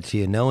do that to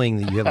you, knowing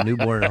that you have a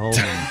newborn at home?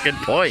 And good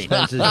point.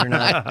 Expenses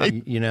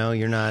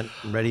you're not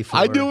ready for.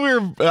 I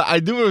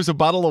knew it was a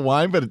bottle of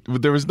wine, but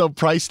there was no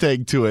price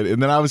tag to it,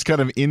 and then I was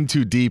kind of in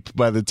too deep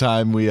by the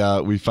time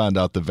we found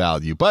out the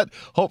value. But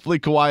hopefully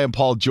Kawhi and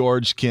Paul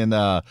George can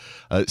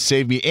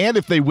save me. And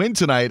if they win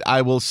tonight,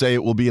 I will say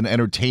it will be an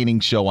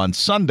entertaining show on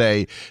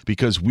Sunday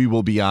because we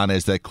will be on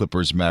as that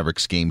Clippers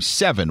Mavericks game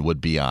 7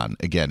 would be on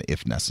again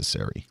if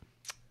necessary.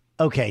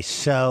 Okay,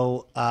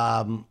 so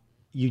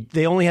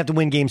they only have to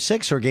win game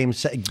 6 or game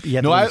 7?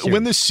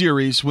 Win the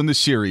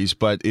series,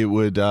 but it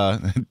would,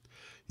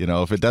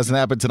 if it doesn't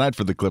happen tonight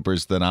for the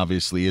Clippers, then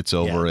obviously it's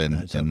over.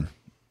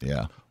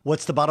 Yeah.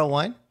 What's the bottle of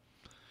wine?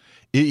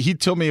 He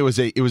told me it was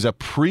a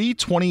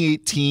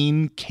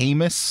pre-2018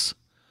 Camus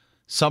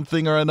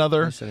something or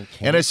another.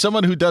 And as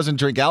someone who doesn't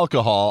drink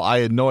alcohol, I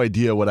had no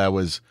idea what I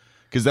was,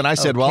 because then I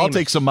said, Camus. I'll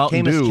take some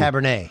Mountain Camus Dew.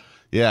 Cabernet.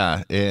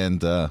 Yeah,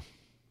 and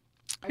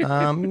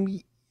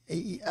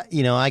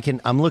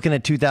I'm looking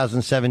at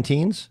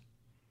 2017s.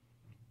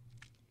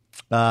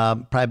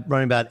 Probably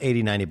running about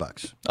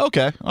 $80-$90.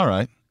 Okay, all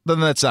right. Then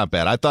that's not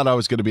bad. I thought I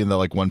was going to be in the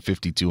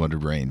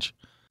 $150-$200 range.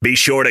 Be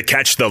sure to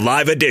catch the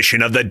live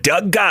edition of the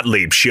Doug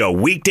Gottlieb Show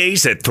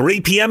weekdays at 3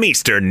 p.m.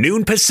 Eastern,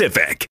 noon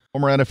Pacific.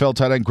 Former NFL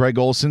tight end Greg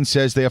Olsen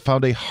says they have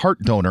found a heart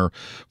donor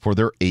for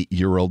their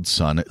 8-year-old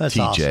son, That's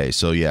TJ.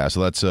 awesome. So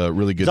that's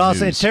really good It's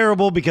awesome. news. It's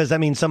terrible because that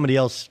means somebody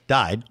else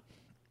died.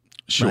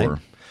 Sure.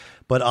 Right?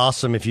 But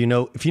awesome if you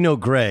know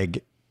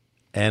Greg,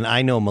 and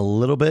I know him a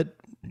little bit,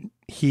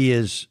 he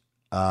is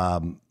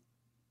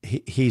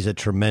he's a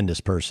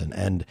tremendous person.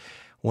 And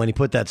when he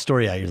put that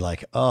story out, you're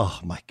like, oh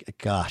my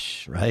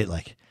gosh, right?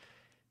 Like,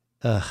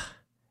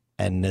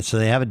 and so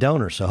they have a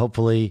donor. So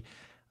hopefully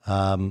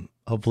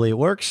it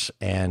works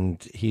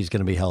and he's going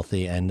to be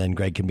healthy, and then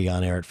Greg can be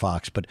on air at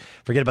Fox. But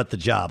forget about the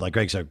job. Like,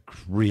 Greg's a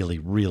really,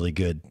 really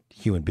good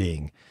human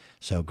being.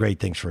 So great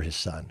things for his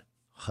son.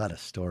 What a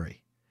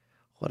story.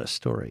 What a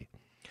story.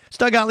 It's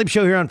Doug Gottlieb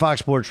Show here on Fox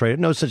Sports Radio.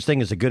 No such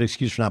thing as a good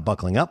excuse for not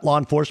buckling up. Law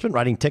enforcement,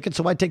 writing tickets,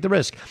 so why take the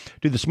risk?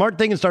 Do the smart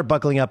thing and start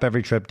buckling up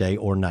every trip, day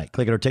or night.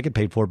 Click on our ticket,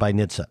 paid for by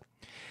NHTSA.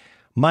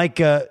 Mike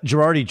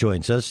Girardi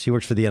joins us. He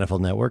works for the NFL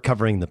Network,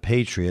 covering the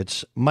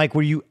Patriots. Mike,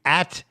 were you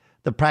at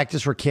the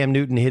practice where Cam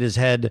Newton hit his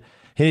hand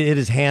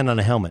on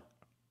a helmet?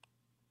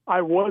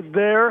 I was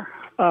there.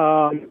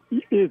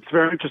 It's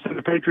very interesting.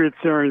 The Patriots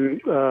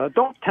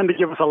don't tend to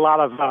give us a lot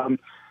of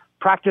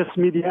practice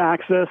media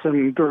access,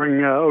 and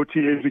during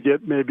OTAs we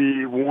get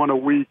maybe one a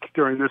week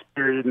during this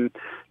period, and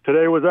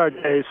today was our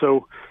day,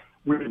 so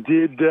we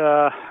did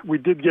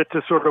get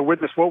to sort of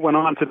witness what went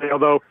on today,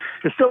 although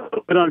it's still a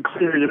little bit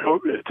unclear.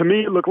 To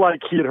me it looked like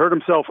he had hurt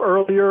himself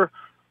earlier,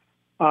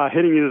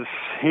 hitting his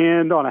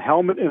hand on a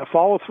helmet in a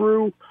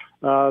follow-through.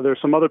 There's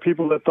some other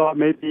people that thought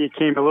maybe it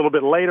came a little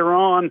bit later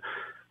on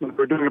when we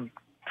were doing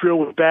a drill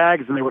with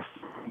bags, and they were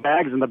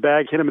bags, and the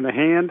bag hit him in the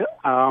hand.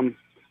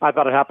 I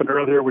thought it happened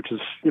earlier, which is,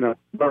 not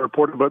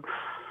reported. But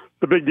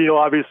the big deal,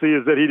 obviously,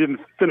 is that he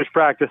didn't finish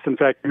practice. In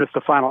fact, he missed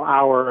the final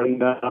hour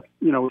and,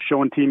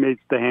 showing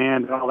teammates the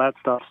hand and all that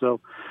stuff. So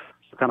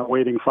kind of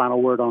waiting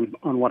final word on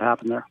what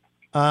happened there.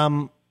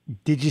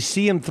 Did you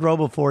see him throw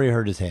before he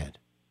hurt his hand?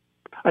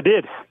 I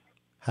did.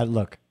 How'd it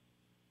look?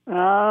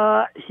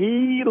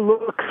 He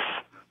looks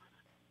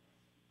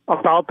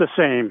about the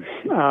same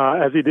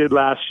as he did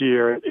last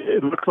year.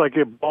 It looks like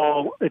a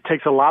ball. It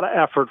takes a lot of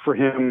effort for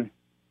him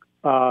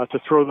to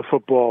throw the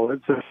football.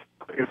 It's just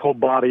his whole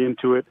body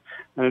into it.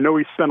 And I know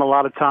he spent a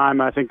lot of time,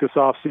 I think, this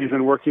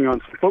offseason working on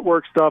some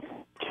footwork stuff,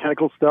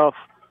 mechanical stuff.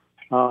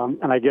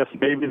 And I guess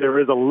maybe there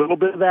is a little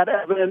bit of that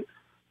evident,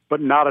 but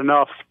not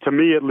enough, to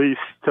me at least,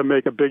 to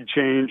make a big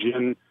change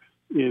in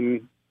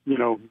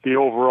the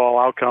overall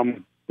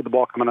outcome with the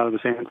ball coming out of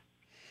his hands.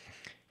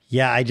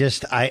 Yeah,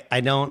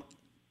 I don't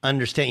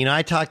understand.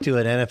 I talked to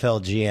an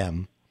NFL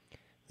GM.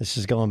 This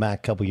is going back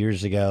a couple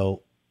years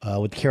ago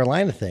with the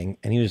Carolina thing,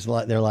 and he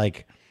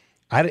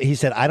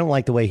said, I don't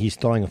like the way he's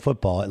throwing a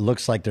football. It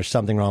looks like there's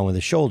something wrong with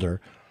his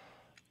shoulder.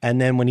 And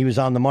then when he was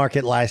on the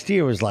market last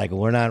year, it was like,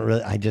 we're not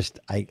really.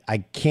 I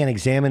can't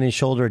examine his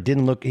shoulder. He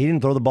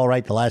didn't throw the ball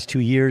right the last 2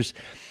 years.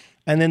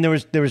 And then there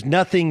was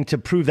nothing to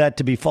prove that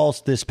to be false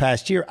this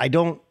past year.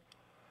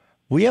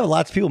 We have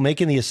lots of people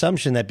making the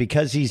assumption that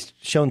because he's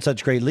shown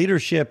such great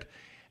leadership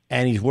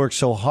and he's worked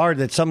so hard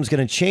that something's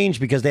going to change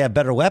because they have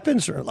better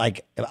weapons. Or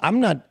I'm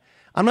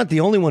not the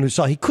only one who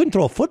saw he couldn't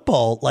throw a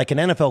football like an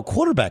NFL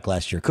quarterback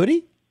last year, could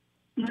he?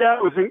 Yeah,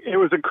 it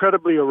was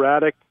incredibly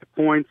erratic at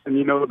points, and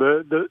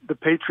the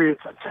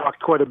Patriots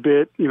talked quite a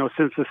bit,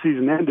 since the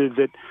season ended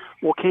that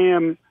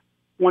Cam,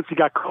 once he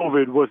got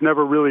COVID, was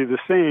never really the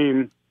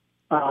same.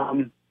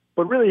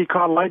 But really, he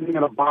caught lightning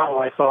in a bottle,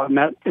 I thought, in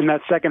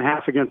that second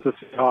half against the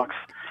Seahawks.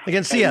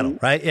 Against Seattle,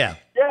 right? Yeah.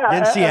 Yeah.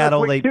 In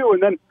Seattle, too.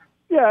 And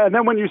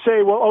then when you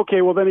say,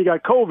 then he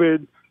got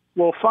COVID.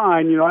 Well,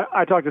 fine.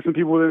 I talked to some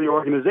people within the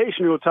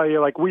organization who will tell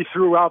you, we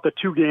threw out the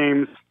 2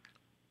 games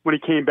when he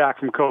came back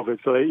from COVID.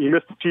 So he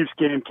missed the Chiefs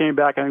game, came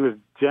back, I think it was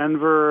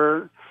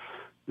Denver,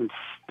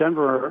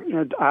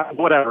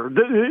 whatever.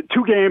 The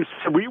 2 games,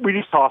 we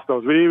just tossed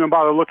those. We didn't even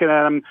bother looking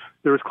at him.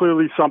 There was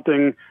clearly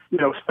something,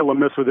 still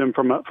amiss with him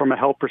from a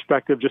health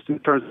perspective, just in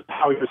terms of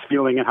how he was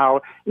feeling and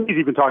how he's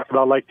even talked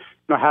about,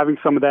 having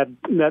some of that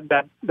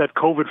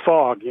COVID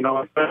fog,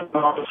 on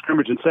the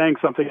scrimmage and saying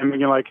something and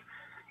being like,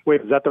 wait,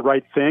 is that the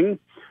right thing?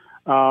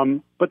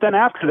 But then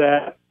after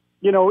that,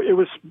 it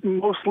was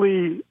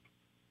mostly,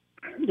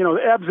 the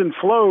ebbs and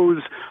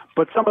flows,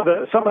 but some of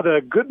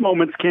the good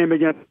moments came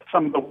against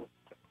some of the,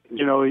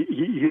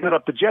 he hit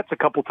up the Jets a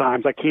couple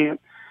times. I can't,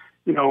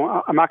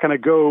 I'm not going to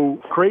go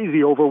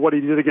crazy over what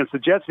he did against the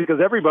Jets because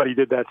everybody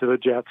did that to the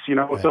Jets,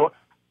 Right. So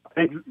I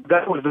think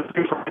that was the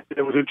thing for me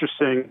that was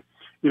interesting,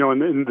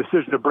 and the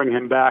decision to bring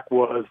him back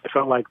was, I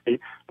felt like they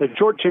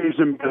shortchanged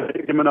him, they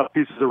gave him enough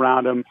pieces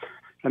around him,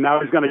 and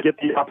now he's going to get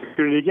the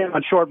opportunity again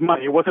on short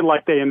money. It wasn't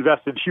like they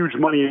invested huge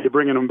money into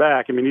bringing him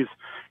back. I mean,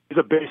 he's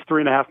a base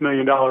 $3.5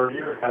 million a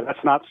year guy.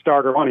 That's not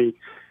starter money.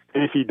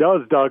 And if he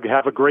does, Doug,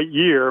 have a great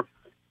year,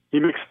 he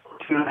makes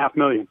 $2.5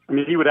 million. I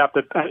mean, it would have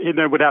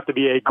to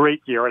be a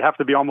great year. It'd have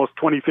to be almost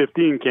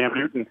 2015 Cam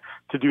Newton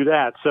to do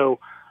that. So,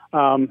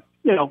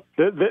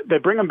 they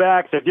bring him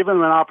back. They're giving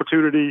him an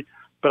opportunity,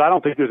 but I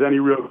don't think there's any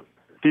real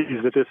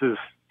tease that this is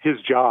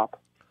his job.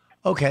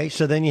 Okay,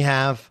 so then you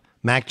have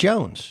Mac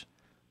Jones.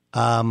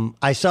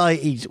 I saw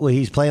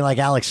he's playing like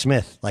Alex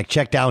Smith, like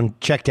check down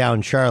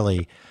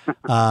Charlie.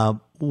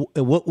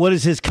 What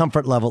does his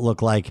comfort level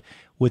look like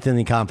within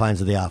the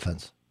confines of the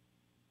offense?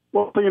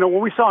 Well,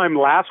 when we saw him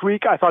last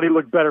week, I thought he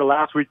looked better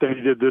last week than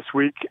he did this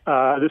week.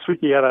 This week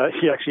he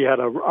actually had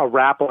a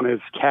wrap on his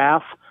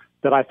calf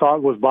that I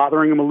thought was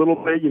bothering him a little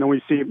bit.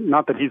 We see,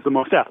 not that he's the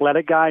most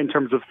athletic guy in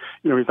terms of,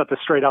 he's not the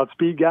straight out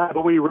speed guy,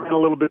 but when he ran a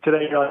little bit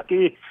today,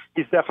 he's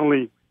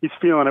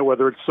feeling it,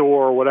 whether it's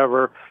sore or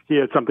whatever. He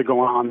had something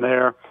going on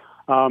there.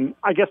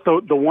 I guess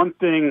the one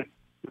thing,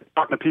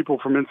 talking to people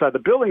from inside the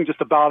building just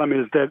about him,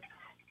 is that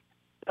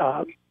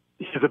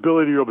his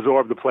ability to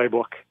absorb the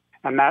playbook.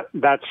 And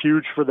that's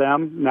huge for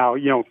them. Now,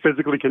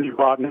 physically, can you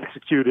go out and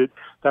execute it?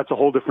 That's a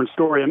whole different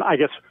story. And I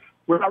guess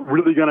we're not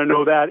really going to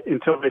know that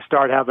until they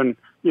start having,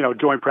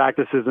 joint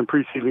practices and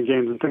preseason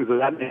games and things of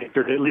that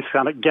nature to at least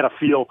kind of get a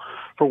feel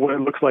for what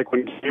it looks like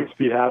when game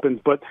speed happens.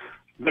 But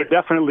they're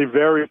definitely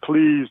very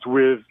pleased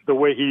with the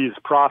way he's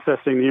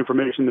processing the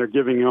information they're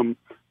giving him.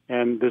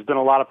 And there's been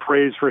a lot of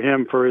praise for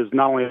him for his,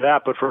 not only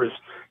that, but for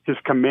his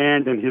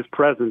command and his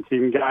presence.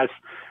 Even guys,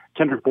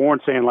 Kendrick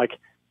Bourne saying, like,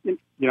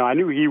 I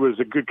knew he was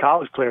a good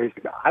college player.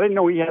 I didn't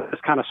know he had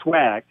this kind of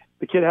swag.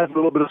 The kid has a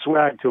little bit of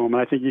swag to him,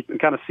 and I think you can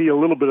kind of see a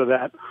little bit of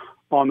that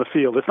on the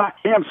field. It's not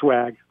Cam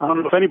swag. I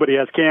don't know if anybody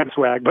has Cam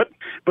swag, but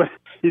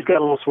he's got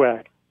a little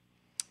swag.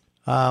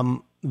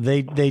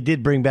 They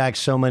did bring back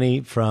so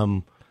many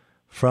from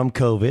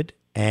COVID,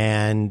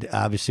 and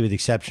obviously with the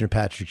exception of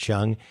Patrick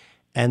Chung,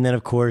 and then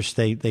of course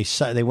they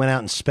went out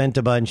and spent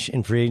a bunch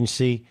in free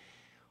agency.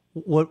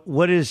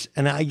 What is,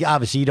 and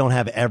obviously you don't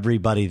have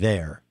everybody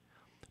there,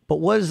 but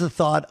what is the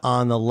thought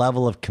on the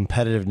level of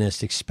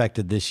competitiveness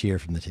expected this year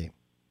from the team?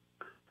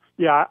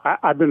 Yeah,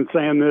 I've been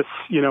saying this,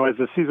 as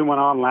the season went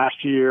on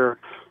last year,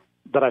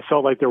 that I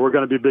felt like there were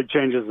going to be big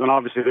changes, and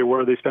obviously they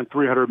were. They spent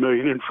 $300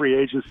 million in free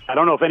agents. I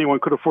don't know if anyone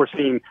could have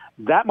foreseen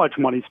that much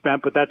money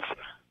spent, but that's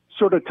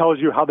sort of tells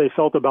you how they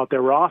felt about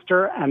their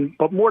roster.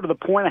 But more to the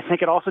point, I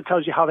think it also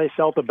tells you how they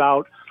felt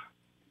about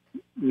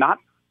not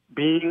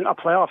being a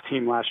playoff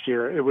team last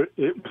year. It was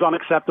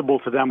unacceptable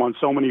to them on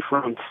so many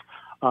fronts.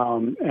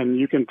 And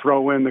you can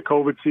throw in the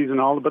COVID season,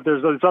 but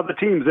there's other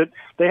teams that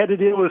they had to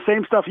deal with the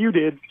same stuff you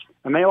did,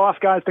 and they lost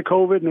guys to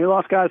COVID and they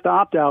lost guys to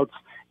opt-outs,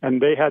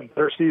 and they had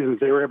their seasons.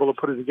 They were able to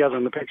put it together,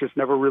 and the Patriots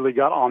never really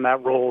got on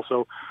that roll.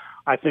 So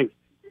I think,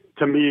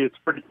 to me, it's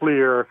pretty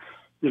clear,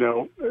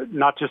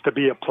 not just to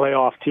be a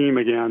playoff team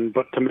again,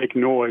 but to make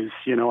noise.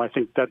 I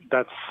think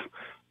that's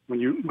when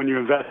you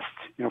invest,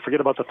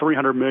 forget about the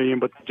 $300 million,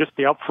 but just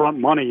the upfront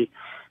money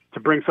to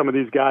bring some of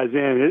these guys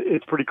in.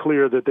 It's pretty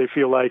clear that they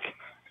feel like,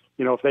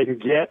 if they can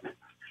get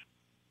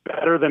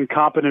better than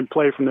competent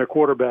play from their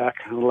quarterback,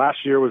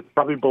 last year was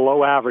probably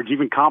below average,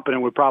 even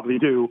competent would probably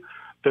do,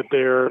 that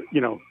they're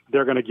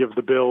going to give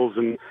the Bills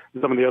and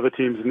some of the other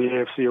teams in the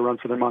AFC a run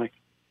for their money.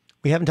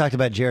 We haven't talked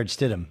about Jarrett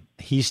Stidham.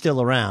 He's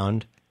still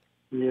around.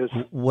 He is.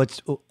 What's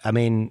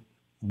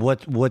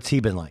he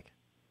been like?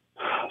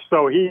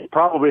 So he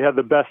probably had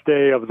the best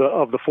day of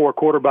the four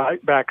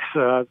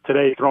quarterbacks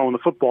today throwing the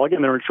football.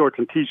 Again, they're in shorts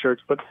and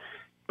T-shirts, but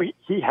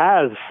he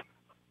has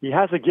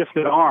a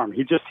gifted arm.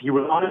 He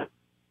was on it.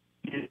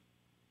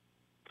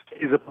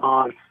 He's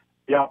upon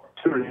the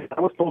opportunity.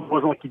 I was told it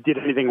wasn't like he did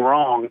anything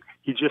wrong.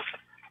 It just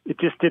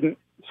didn't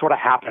sort of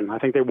happen. I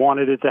think they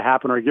wanted it to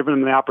happen or given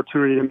him the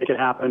opportunity to make it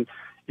happen.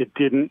 It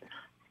didn't,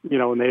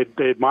 and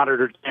they had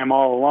monitored Cam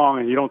all along,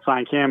 and you don't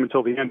sign Cam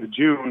until the end of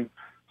June.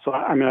 So,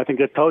 I think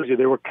that tells you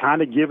they were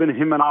kind of giving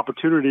him an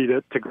opportunity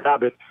to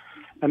grab it.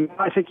 And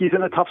I think he's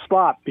in a tough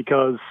spot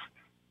because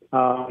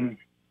you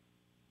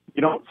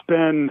don't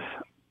spend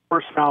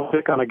first round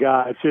pick on a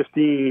guy at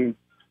 15.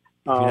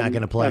 You're not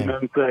going to play him.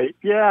 And then say,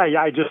 he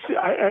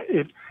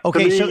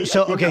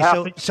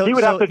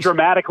would have to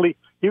dramatically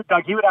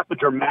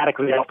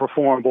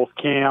outperform both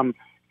Cam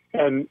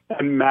and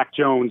Mac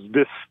Jones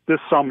this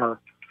summer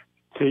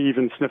to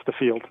even sniff the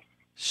field.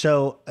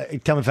 So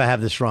tell me if I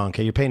have this wrong.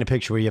 Okay, you're painting a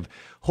picture where you have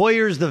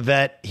Hoyer's the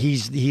vet.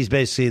 He's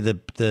basically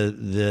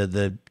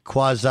the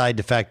quasi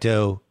de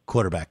facto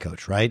quarterback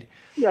coach, right?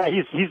 Yeah,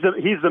 he's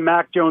the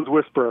Mac Jones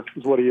whisperer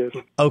is what he is.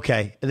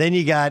 Okay, and then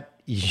you got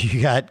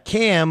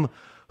Cam,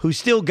 who's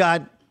still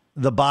got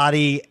the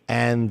body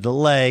and the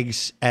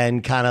legs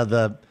and kind of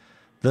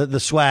the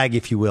swag,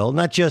 if you will,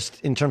 not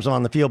just in terms of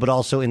on the field, but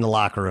also in the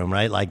locker room,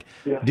 right? Like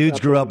dudes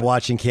grew up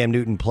watching Cam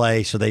Newton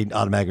play, so they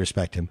automatically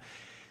respect him.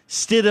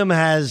 Stidham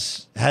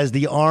has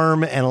the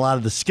arm and a lot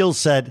of the skill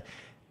set,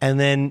 and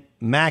then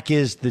Mac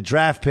is the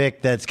draft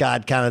pick that's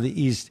got kind of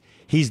he's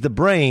the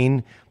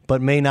brain,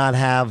 but may not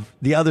have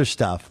the other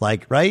stuff.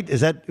 Like, right?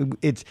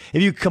 If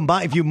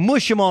you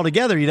mush them all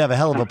together, you'd have a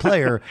hell of a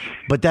player,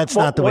 but that's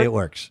not the way it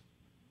works.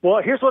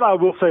 Well, here's what I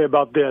will say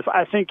about this.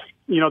 I think,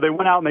 they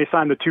went out and they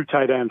signed the two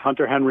tight ends,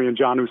 Hunter Henry and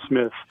Jonnu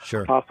Smith,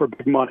 for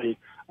big money.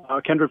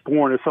 Kendrick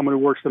Bourne is someone who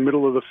works the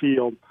middle of the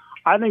field.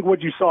 I think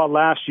what you saw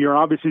last year, and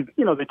obviously,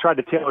 they tried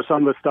to tailor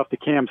some of the stuff to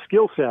Cam's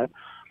skill set,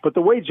 but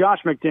the way Josh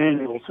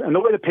McDaniels and the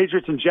way the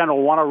Patriots in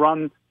general want to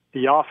run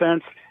the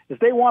offense is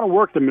they want to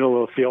work the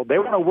middle of the field. They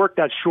want to work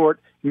that short,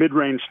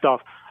 mid-range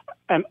stuff.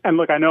 And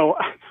look, I know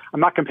I'm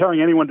not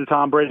comparing anyone to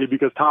Tom Brady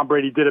because Tom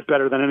Brady did it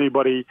better than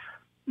anybody,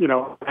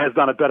 has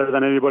done it better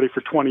than anybody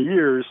for 20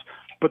 years.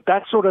 But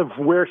that's sort of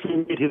where he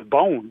made his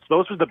bones.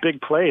 Those were the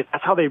big plays.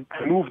 That's how they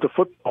moved the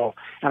football.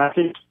 And I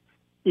think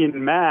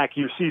in Mac,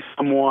 you see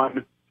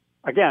someone,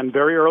 again,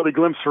 very early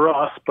glimpse for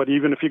us, but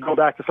even if you go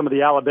back to some of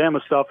the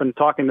Alabama stuff and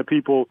talking to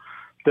people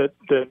that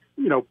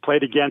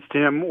played against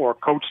him or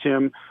coached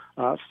him,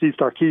 Steve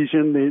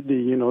Sarkisian,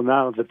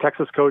 now the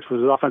Texas coach,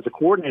 was his offensive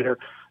coordinator.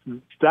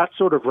 That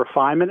sort of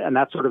refinement and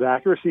that sort of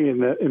accuracy in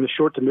the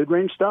short to mid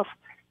range stuff.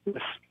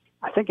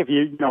 I think if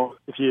you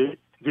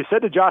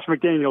said to Josh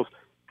McDaniels,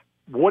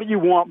 what do you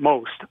want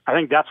most? I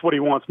think that's what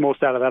he wants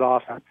most out of that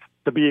offense,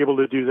 to be able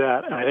to do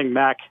that. And I think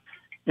Mac,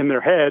 in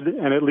their head,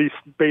 and at least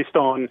based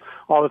on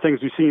all the things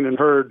we've seen and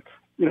heard,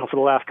 for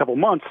the last couple of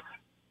months,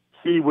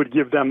 he would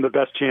give them the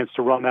best chance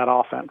to run that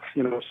offense.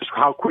 It's just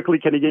how quickly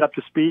can he get up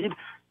to speed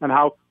and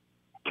how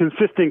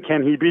consistent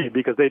can he be,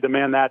 because they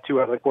demand that too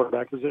at the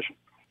quarterback position.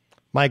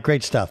 Mike,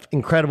 great stuff.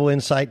 Incredible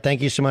insight.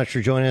 Thank you so much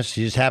for joining us.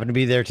 You just happened to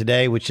be there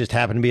today, which just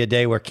happened to be a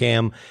day where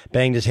Cam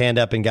banged his hand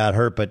up and got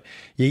hurt. But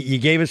you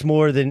gave us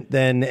more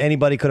than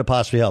anybody could have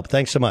possibly helped.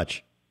 Thanks so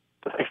much.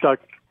 Thanks, Doug.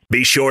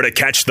 Be sure to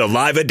catch the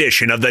live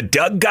edition of the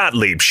Doug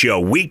Gottlieb Show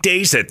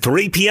weekdays at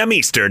 3 p.m.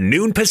 Eastern,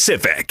 noon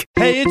Pacific.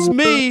 Hey, it's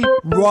me,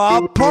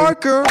 Rob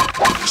Parker.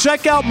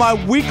 Check out my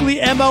weekly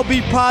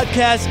MLB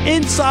podcast,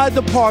 Inside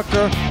the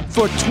Parker,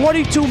 for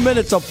 22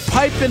 minutes of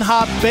piping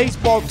hot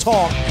baseball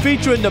talk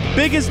featuring the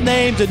biggest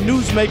names and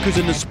newsmakers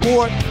in the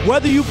sport.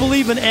 Whether you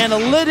believe in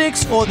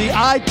analytics or the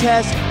eye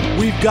test,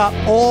 we've got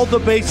all the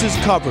bases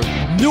covered.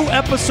 New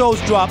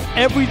episodes drop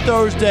every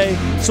Thursday,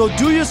 so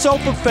do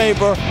yourself a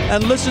favor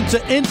and listen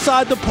to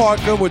Inside the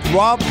Parker with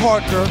Rob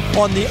Parker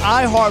on the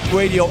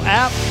iHeartRadio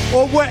app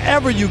or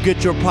wherever you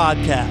get your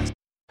podcast.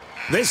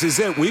 This is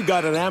it. We've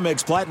got an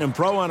Amex Platinum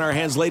Pro on our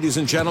hands, ladies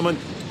and gentlemen.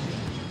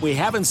 We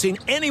haven't seen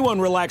anyone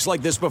relax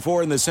like this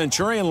before in the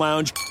Centurion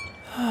Lounge.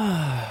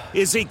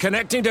 Is he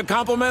connecting to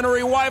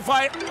complimentary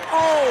Wi-Fi?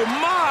 Oh,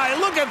 my.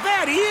 Look at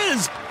that. He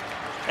is.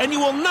 And you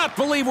will not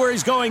believe where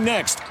he's going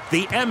next.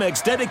 The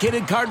Amex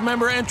dedicated card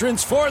member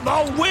entrance for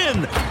the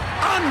win.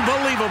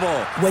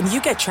 Unbelievable. When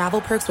you get travel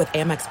perks with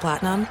Amex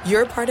Platinum,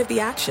 you're part of the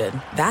action.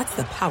 That's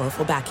the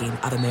powerful backing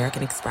of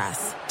American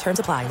Express. Terms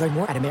apply. Learn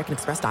more at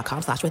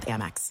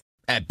americanexpress.com/withAmex.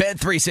 At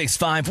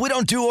Bet365, we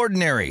don't do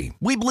ordinary.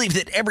 We believe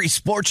that every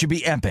sport should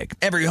be epic.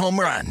 Every home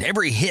run,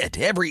 every hit,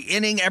 every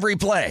inning, every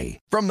play.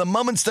 From the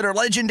moments that are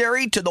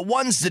legendary to the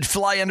ones that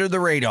fly under the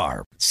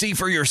radar. See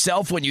for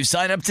yourself when you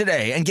sign up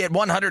today and get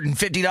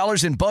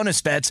 $150 in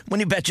bonus bets when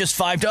you bet just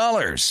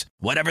 $5.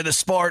 Whatever the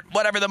sport,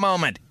 whatever the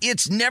moment,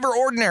 it's never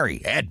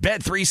ordinary at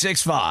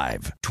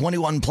Bet365.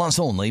 21 plus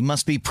only.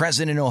 Must be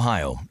present in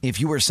Ohio. If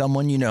you or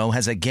someone you know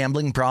has a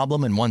gambling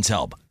problem and wants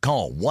help,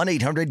 call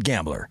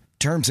 1-800-GAMBLER.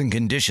 Terms and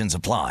conditions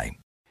apply.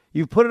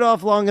 You've put it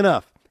off long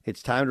enough.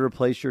 It's time to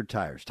replace your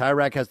tires. Tire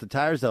Rack has the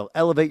tires that'll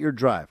elevate your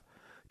drive.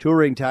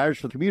 Touring tires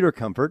for commuter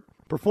comfort,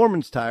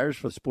 performance tires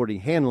for sporty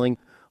handling,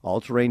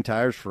 all-terrain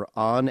tires for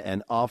on-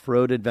 and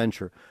off-road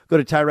adventure. Go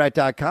to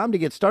TireRack.com to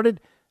get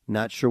started.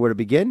 Not sure where to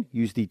begin?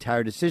 Use the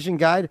Tire Decision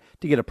Guide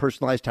to get a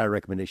personalized tire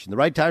recommendation. The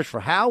right tires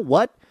for how,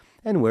 what,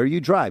 and where you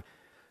drive.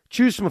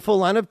 Choose from a full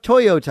line of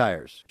Toyo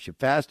tires. Ship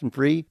fast and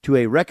free to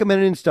a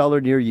recommended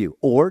installer near you.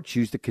 Or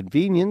choose the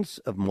convenience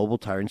of mobile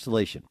tire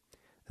installation.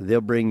 They'll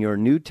bring your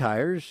new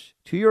tires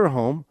to your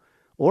home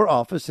or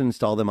office and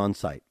install them on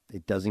site.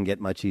 It doesn't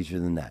get much easier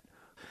than that.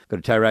 Go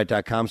to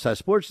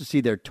TireRack.com/sports to see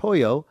their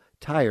Toyo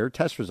tire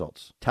test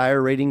results, tire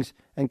ratings,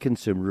 and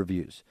consumer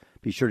reviews.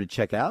 Be sure to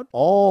check out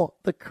all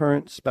the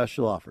current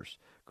special offers.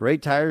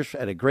 Great tires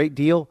at a great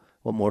deal.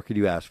 What more could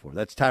you ask for?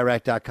 That's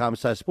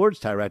TireRack.com/sports,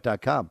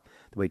 TireRack.com.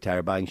 The way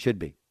tire buying should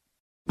be.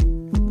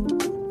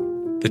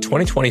 The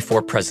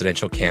 2024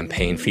 presidential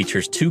campaign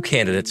features two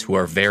candidates who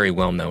are very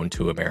well known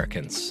to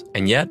Americans.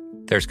 And yet,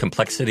 there's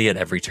complexity at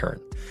every turn.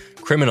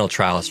 Criminal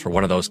trials for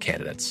one of those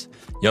candidates.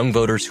 Young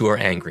voters who are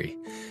angry.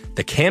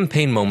 The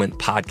Campaign Moment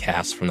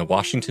podcast from the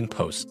Washington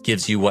Post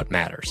gives you what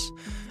matters.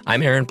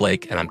 I'm Aaron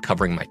Blake, and I'm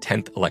covering my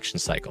 10th election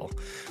cycle.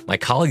 My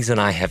colleagues and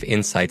I have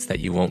insights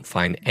that you won't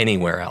find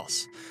anywhere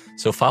else.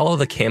 So follow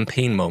the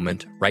Campaign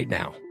Moment right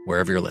now,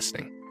 wherever you're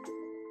listening.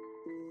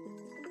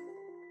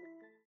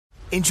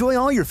 Enjoy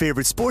all your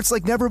favorite sports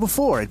like never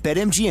before at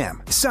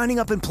BetMGM. Signing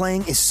up and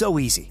playing is so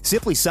easy.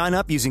 Simply sign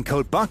up using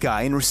code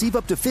Buckeye and receive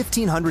up to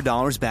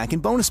 $1,500 back in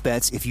bonus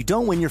bets if you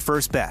don't win your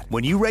first bet.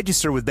 When you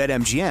register with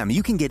BetMGM,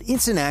 you can get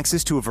instant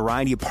access to a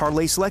variety of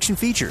parlay selection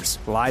features,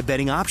 live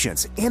betting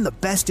options, and the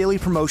best daily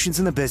promotions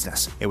in the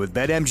business. And with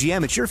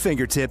BetMGM at your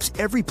fingertips,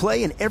 every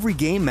play and every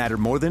game matter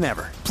more than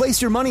ever.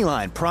 Place your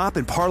moneyline, prop,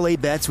 and parlay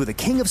bets with the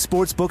king of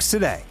sportsbooks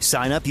today.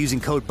 Sign up using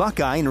code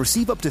Buckeye and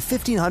receive up to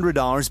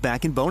 $1,500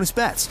 back in bonus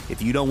bets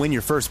if you don't win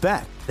your first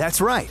bet.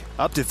 That's right,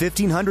 up to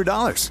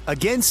 $1,500.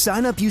 Again,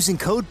 sign up using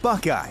code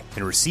Buckeye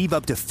and receive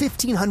up to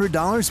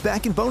 $1,500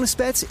 back in bonus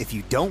bets if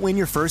you don't win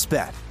your first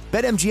bet.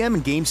 BetMGM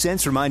and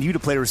GameSense remind you to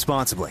play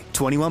responsibly.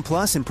 21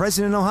 plus and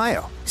present in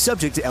Ohio.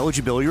 Subject to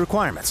eligibility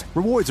requirements.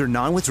 Rewards are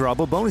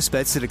non-withdrawable bonus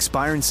bets that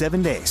expire in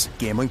 7 days.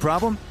 Gambling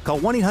problem? Call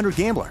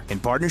 1-800-GAMBLER in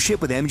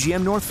partnership with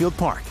MGM Northfield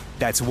Park.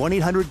 That's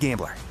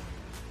 1-800-GAMBLER.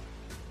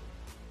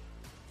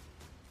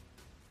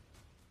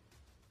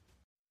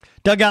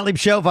 Doug Gottlieb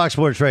Show, Fox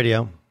Sports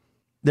Radio.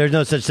 There's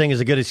no such thing as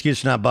a good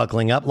excuse for not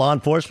buckling up. Law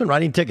enforcement,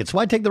 writing tickets.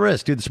 Why take the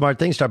risk? Do the smart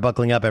thing. Start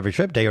buckling up every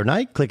trip, day or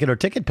night. Click it or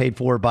ticket, paid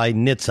for by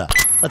NHTSA.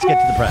 Let's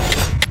get to the press.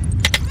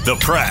 The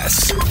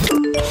press.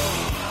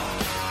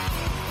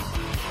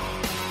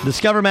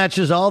 Discover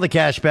matches all the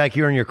cash back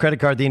you earn your credit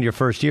card at the end of your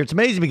first year. It's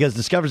amazing because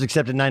Discover's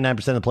accepted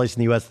 99% of the places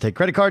in the U.S. to take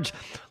credit cards.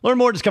 Learn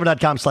more at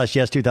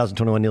discover.com/yes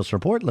 2021 Nielsen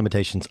Report.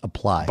 Limitations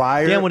apply.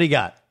 Dan, what do you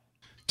got?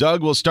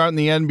 Doug will start in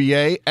the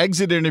NBA.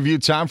 Exit interview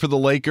time for the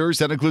Lakers.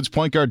 That includes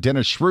point guard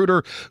Dennis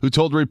Schroeder, who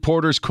told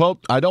reporters,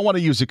 quote, "I don't want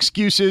to use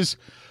excuses,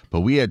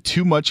 but we had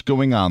too much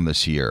going on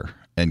this year,"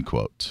 end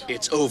quote.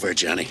 It's over,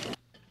 Johnny.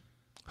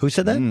 Who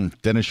said that?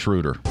 Dennis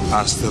Schroeder.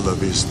 Hasta la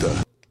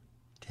vista.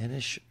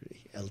 Dennis,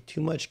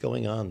 too much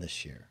going on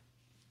this year.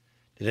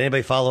 Did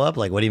anybody follow up?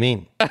 Like, what do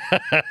you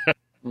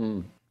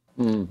mean?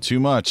 Too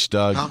much,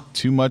 Doug. Huh?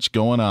 Too much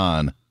going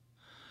on.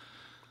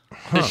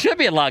 There should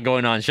be a lot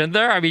going on, shouldn't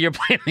there? I mean, you're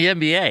playing the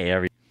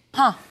NBA.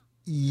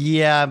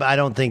 Yeah, but I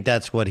don't think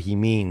that's what he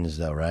means,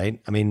 though,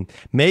 right? I mean,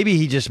 maybe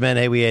he just meant,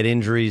 hey, we had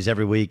injuries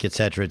every week, et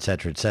cetera, et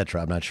cetera, et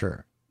cetera. I'm not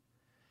sure.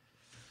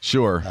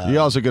 Sure. He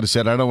also could have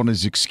said, I don't want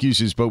his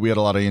excuses, but we had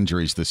a lot of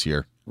injuries this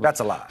year.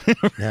 That's a lot.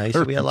 Yeah, he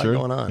said we had a lot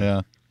going on.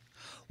 Yeah.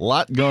 A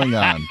lot going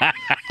on.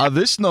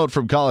 This note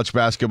from college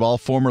basketball,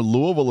 former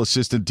Louisville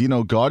assistant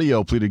Dino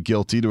Gaudio pleaded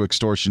guilty to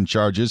extortion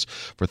charges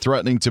for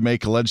threatening to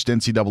make alleged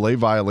NCAA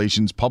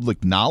violations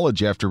public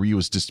knowledge after he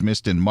was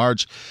dismissed in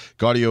March.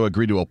 Gaudio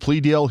agreed to a plea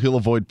deal. He'll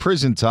avoid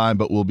prison time,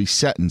 but will be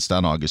sentenced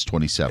on August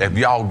 27th. If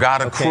y'all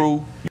got a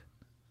crew,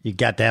 you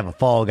got to have a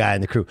fall guy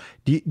in the crew.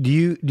 Do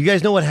you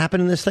guys know what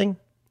happened in this thing?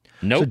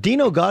 Nope. So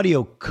Dino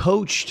Gaudio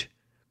coached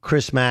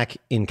Chris Mack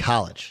in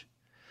college.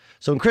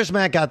 So when Chris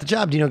Mack got the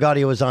job, Dino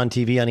Gaudio was on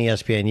TV on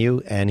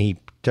ESPNU, and he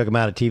took him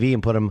out of TV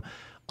and put him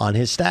on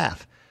his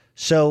staff.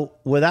 So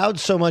without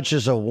so much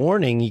as a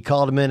warning, he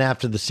called him in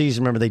after the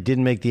season. Remember, they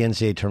didn't make the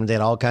NCAA tournament. They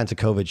had all kinds of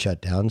COVID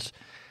shutdowns.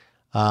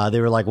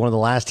 They were like one of the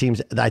last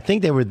teams. I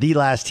think they were the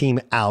last team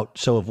out.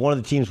 So if one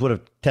of the teams would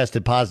have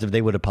tested positive,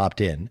 they would have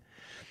popped in.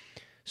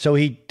 So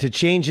to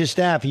change his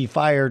staff, he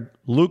fired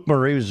Luke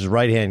Murray, who's his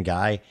right-hand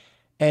guy,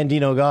 and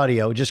Dino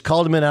Gaudio. Just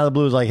called him in out of the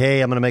blue, was like,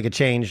 hey, I'm going to make a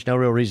change. No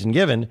real reason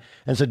given.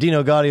 And so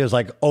Dino Gaudio was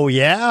like, oh,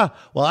 yeah?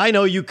 Well, I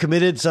know you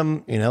committed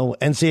some,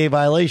 NCAA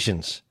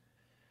violations.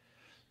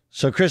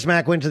 So Chris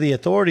Mack went to the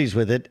authorities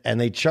with it,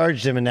 and they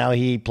charged him, and now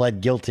he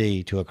pled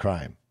guilty to a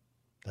crime.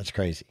 That's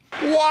crazy.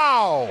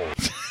 Wow.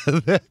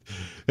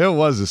 It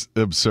was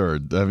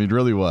absurd. I mean, it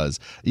really was.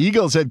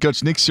 Eagles head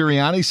coach Nick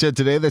Sirianni said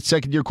today that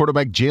second-year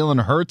quarterback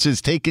Jalen Hurts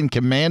has taken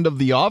command of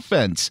the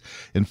offense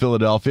in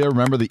Philadelphia.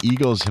 Remember, the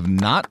Eagles have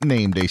not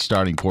named a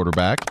starting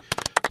quarterback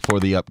for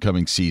the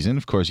upcoming season.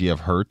 Of course, you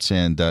have Hurts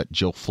and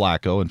Joe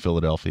Flacco in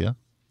Philadelphia.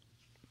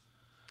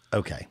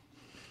 Okay.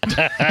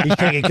 He's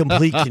taking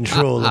complete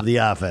control of the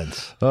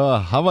offense.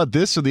 How about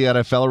this for the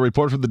NFL? A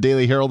report from the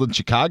Daily Herald in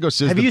Chicago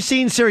says... Have you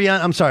seen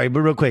Sirianni? I'm sorry, but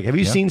real quick. Have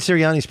you seen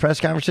Sirianni's press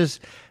conferences?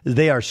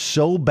 They are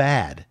so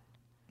bad.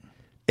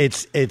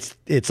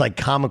 It's like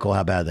comical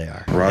how bad they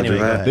are. Roger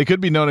that. They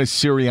could be known as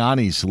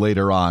Siriannis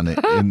later on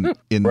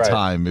in Right.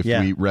 time if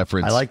we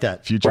reference I like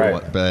that. future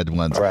bad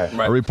ones. Right.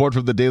 A report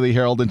from the Daily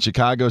Herald in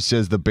Chicago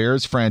says the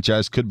Bears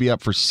franchise could be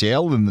up for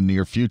sale in the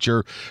near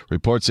future.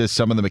 Report says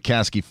some of the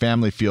McCaskey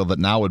family feel that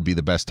now would be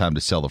the best time to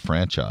sell the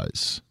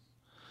franchise.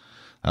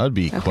 That would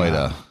be quite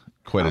a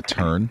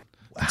turn.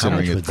 How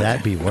much would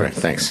that be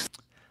worth? Thanks.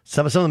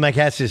 Some of the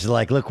McCaskies are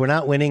like, look, we're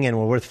not winning and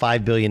we're worth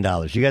 $5 billion.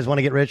 You guys want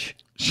to get rich?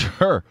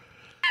 Sure.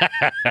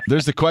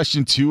 There's the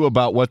question too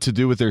about what to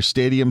do with their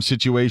stadium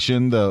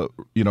situation. The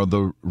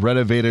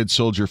renovated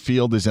Soldier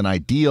Field isn't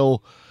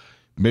ideal.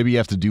 Maybe you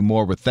have to do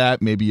more with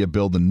that. Maybe you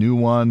build a new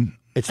one.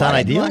 It's not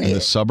ideal in the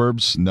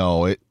suburbs.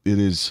 No, it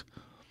is.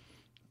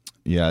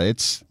 Yeah,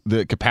 it's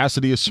the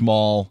capacity is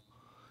small,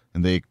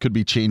 and they could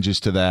be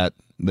changes to that.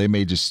 They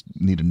may just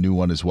need a new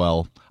one as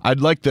well. I'd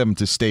like them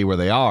to stay where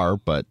they are,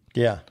 but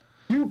yeah.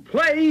 You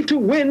play to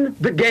win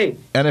the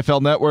game.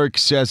 NFL Network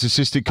says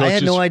assistant coaches. I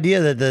had no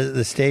idea that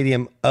the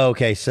stadium. Oh,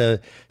 okay, so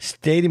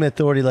Stadium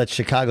Authority lets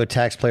Chicago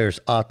taxpayers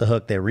off the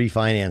hook. They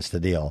refinanced the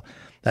deal.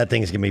 That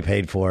thing's gonna be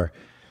paid for.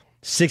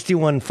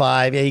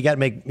 61.5. Yeah, you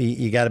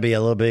got to be a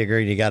little bigger.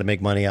 You got to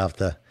make money off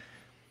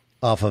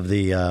all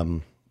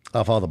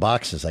the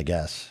boxes, I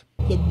guess.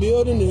 The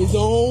building is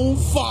on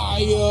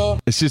fire.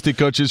 Assistant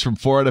coaches from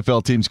 4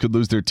 NFL teams could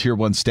lose their Tier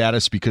 1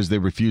 status because they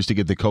refuse to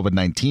get the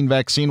COVID-19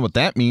 vaccine. What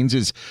that means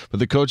is for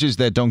the coaches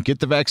that don't get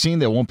the vaccine,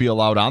 they won't be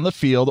allowed on the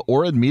field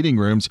or in meeting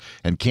rooms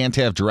and can't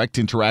have direct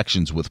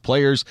interactions with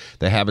players.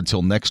 They have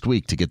until next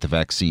week to get the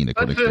vaccine,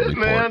 according to the report.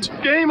 Man.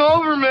 Game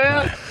over,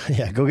 man.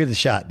 Yeah, go get the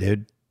shot,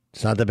 dude.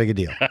 It's not that big a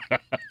deal.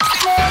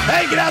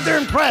 Hey, get out there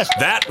and press.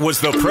 That was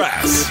the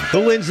press.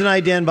 Who wins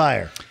tonight, Dan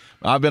Byer?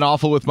 I've been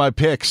awful with my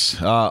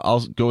picks.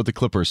 I'll go with the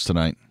Clippers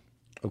tonight.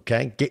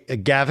 Okay.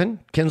 Gavin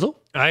Kinzel?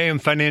 I am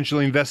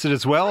financially invested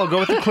as well. I'll go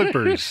with the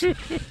Clippers. All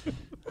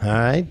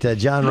right.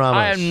 John Ramos.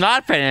 I am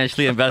not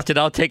financially invested.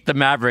 I'll take the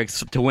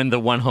Mavericks to win the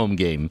one home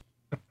game.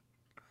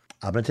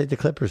 I'm going to take the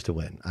Clippers to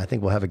win. I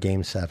think we'll have a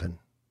game 7.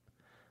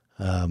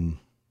 But man,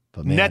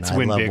 Nets I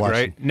win love big, watching.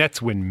 right?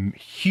 Nets win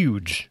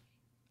huge.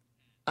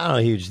 I don't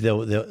know, huge.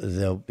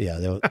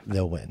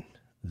 They'll win.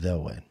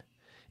 They'll win.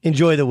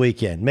 Enjoy the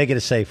weekend. Make it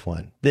a safe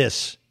one.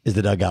 This is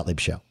the Doug Gottlieb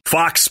Show.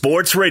 Fox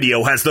Sports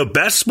Radio has the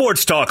best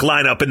sports talk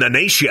lineup in the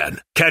nation.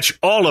 Catch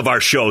all of our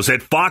shows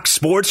at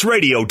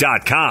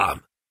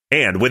foxsportsradio.com.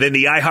 And within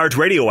the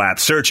iHeartRadio app,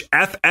 search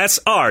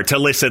FSR to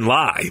listen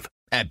live.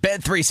 At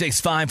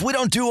Bet365, we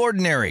don't do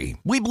ordinary.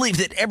 We believe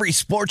that every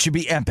sport should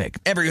be epic.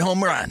 Every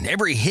home run,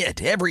 every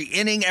hit, every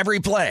inning, every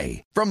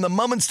play. From the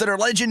moments that are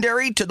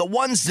legendary to the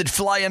ones that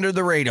fly under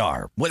the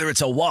radar. Whether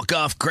it's a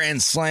walk-off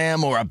grand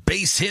slam or a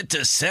base hit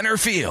to center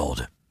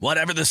field.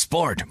 Whatever the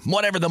sport,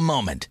 whatever the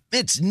moment.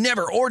 It's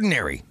never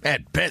ordinary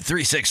at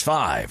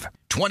Bet365.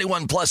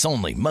 21 plus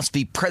only. Must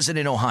be present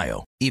in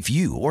Ohio. If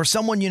you or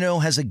someone you know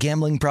has a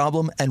gambling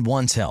problem and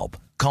wants help,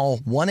 call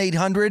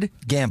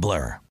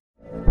 1-800-GAMBLER.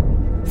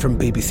 From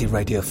BBC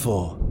Radio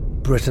 4,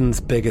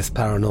 Britain's biggest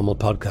paranormal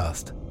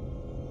podcast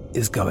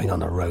is going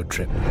on a road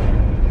trip.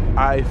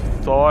 I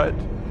thought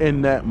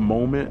in that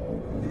moment,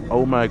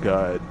 oh my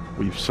God,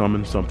 we've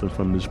summoned something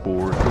from this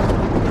board.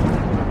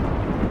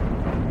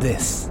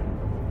 This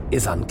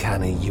is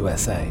Uncanny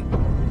USA.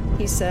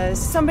 He says,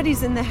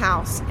 somebody's in the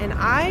house, and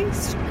I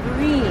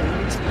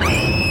screamed.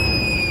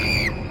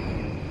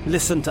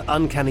 Listen to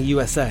Uncanny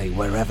USA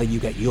wherever you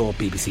get your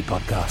BBC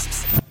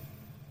podcasts,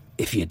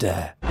 if you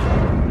dare.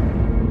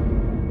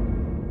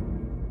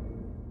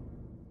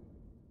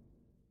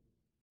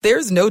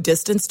 There's no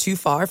distance too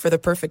far for the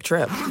perfect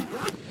trip.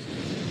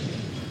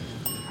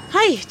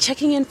 Hi,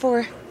 checking in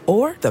for...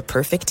 Or the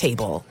perfect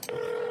table.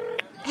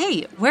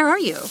 Hey, where are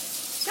you?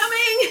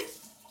 Coming!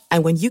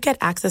 And when you get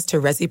access to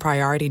Resi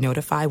Priority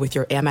Notify with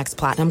your Amex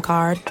Platinum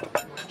card...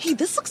 Hey,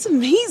 this looks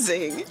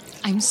amazing.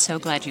 I'm so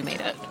glad you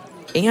made it.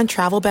 And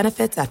travel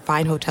benefits at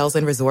fine hotels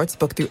and resorts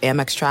booked through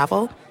Amex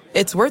Travel,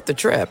 it's worth the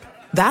trip.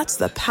 That's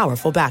the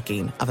powerful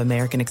backing of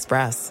American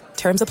Express.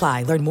 Terms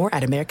apply. Learn more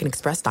at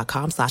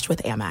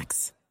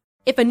americanexpress.com/withAmex.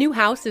 If a new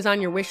house is on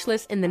your wish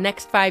list in the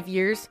next 5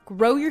 years,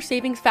 grow your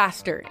savings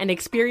faster and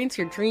experience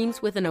your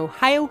dreams with an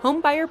Ohio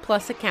Homebuyer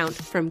Plus account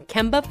from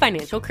Kemba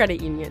Financial Credit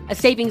Union. A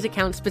savings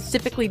account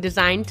specifically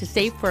designed to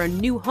save for a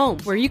new home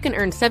where you can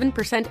earn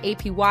 7%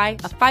 APY,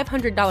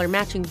 a $500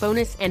 matching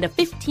bonus, and a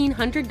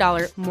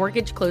 $1,500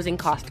 mortgage closing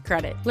cost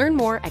credit. Learn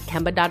more at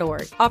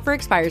Kemba.org. Offer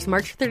expires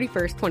March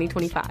 31st,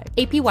 2025.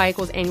 APY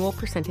equals annual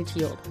percentage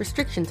yield.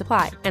 Restrictions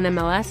apply.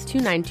 NMLS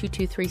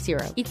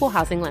 292230. Equal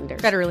housing lender.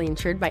 Federally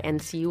insured by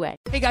NCUA.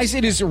 Hey guys,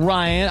 it is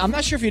Ryan. I'm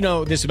not sure if you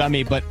know this about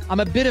me, but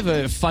I'm a bit of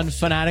a fun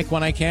fanatic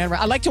when I can.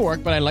 I like to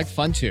work, but I like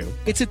fun too.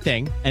 It's a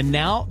thing. And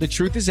now the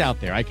truth is out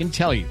there. I can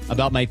tell you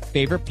about my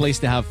favorite place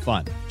to have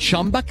fun.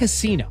 Chumba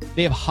Casino.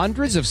 They have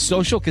hundreds of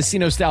social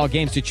casino style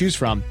games to choose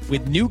from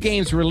with new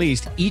games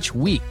released each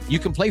week. You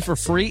can play for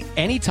free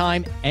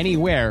anytime,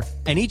 anywhere.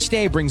 And each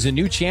day brings a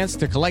new chance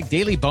to collect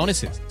daily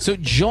bonuses. So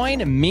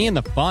join me in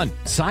the fun.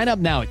 Sign up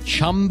now at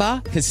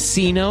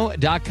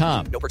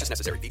ChumbaCasino.com. No purchase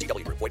necessary.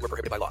 VGW Group. Void where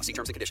prohibited by law. See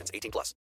terms and conditions. 18+.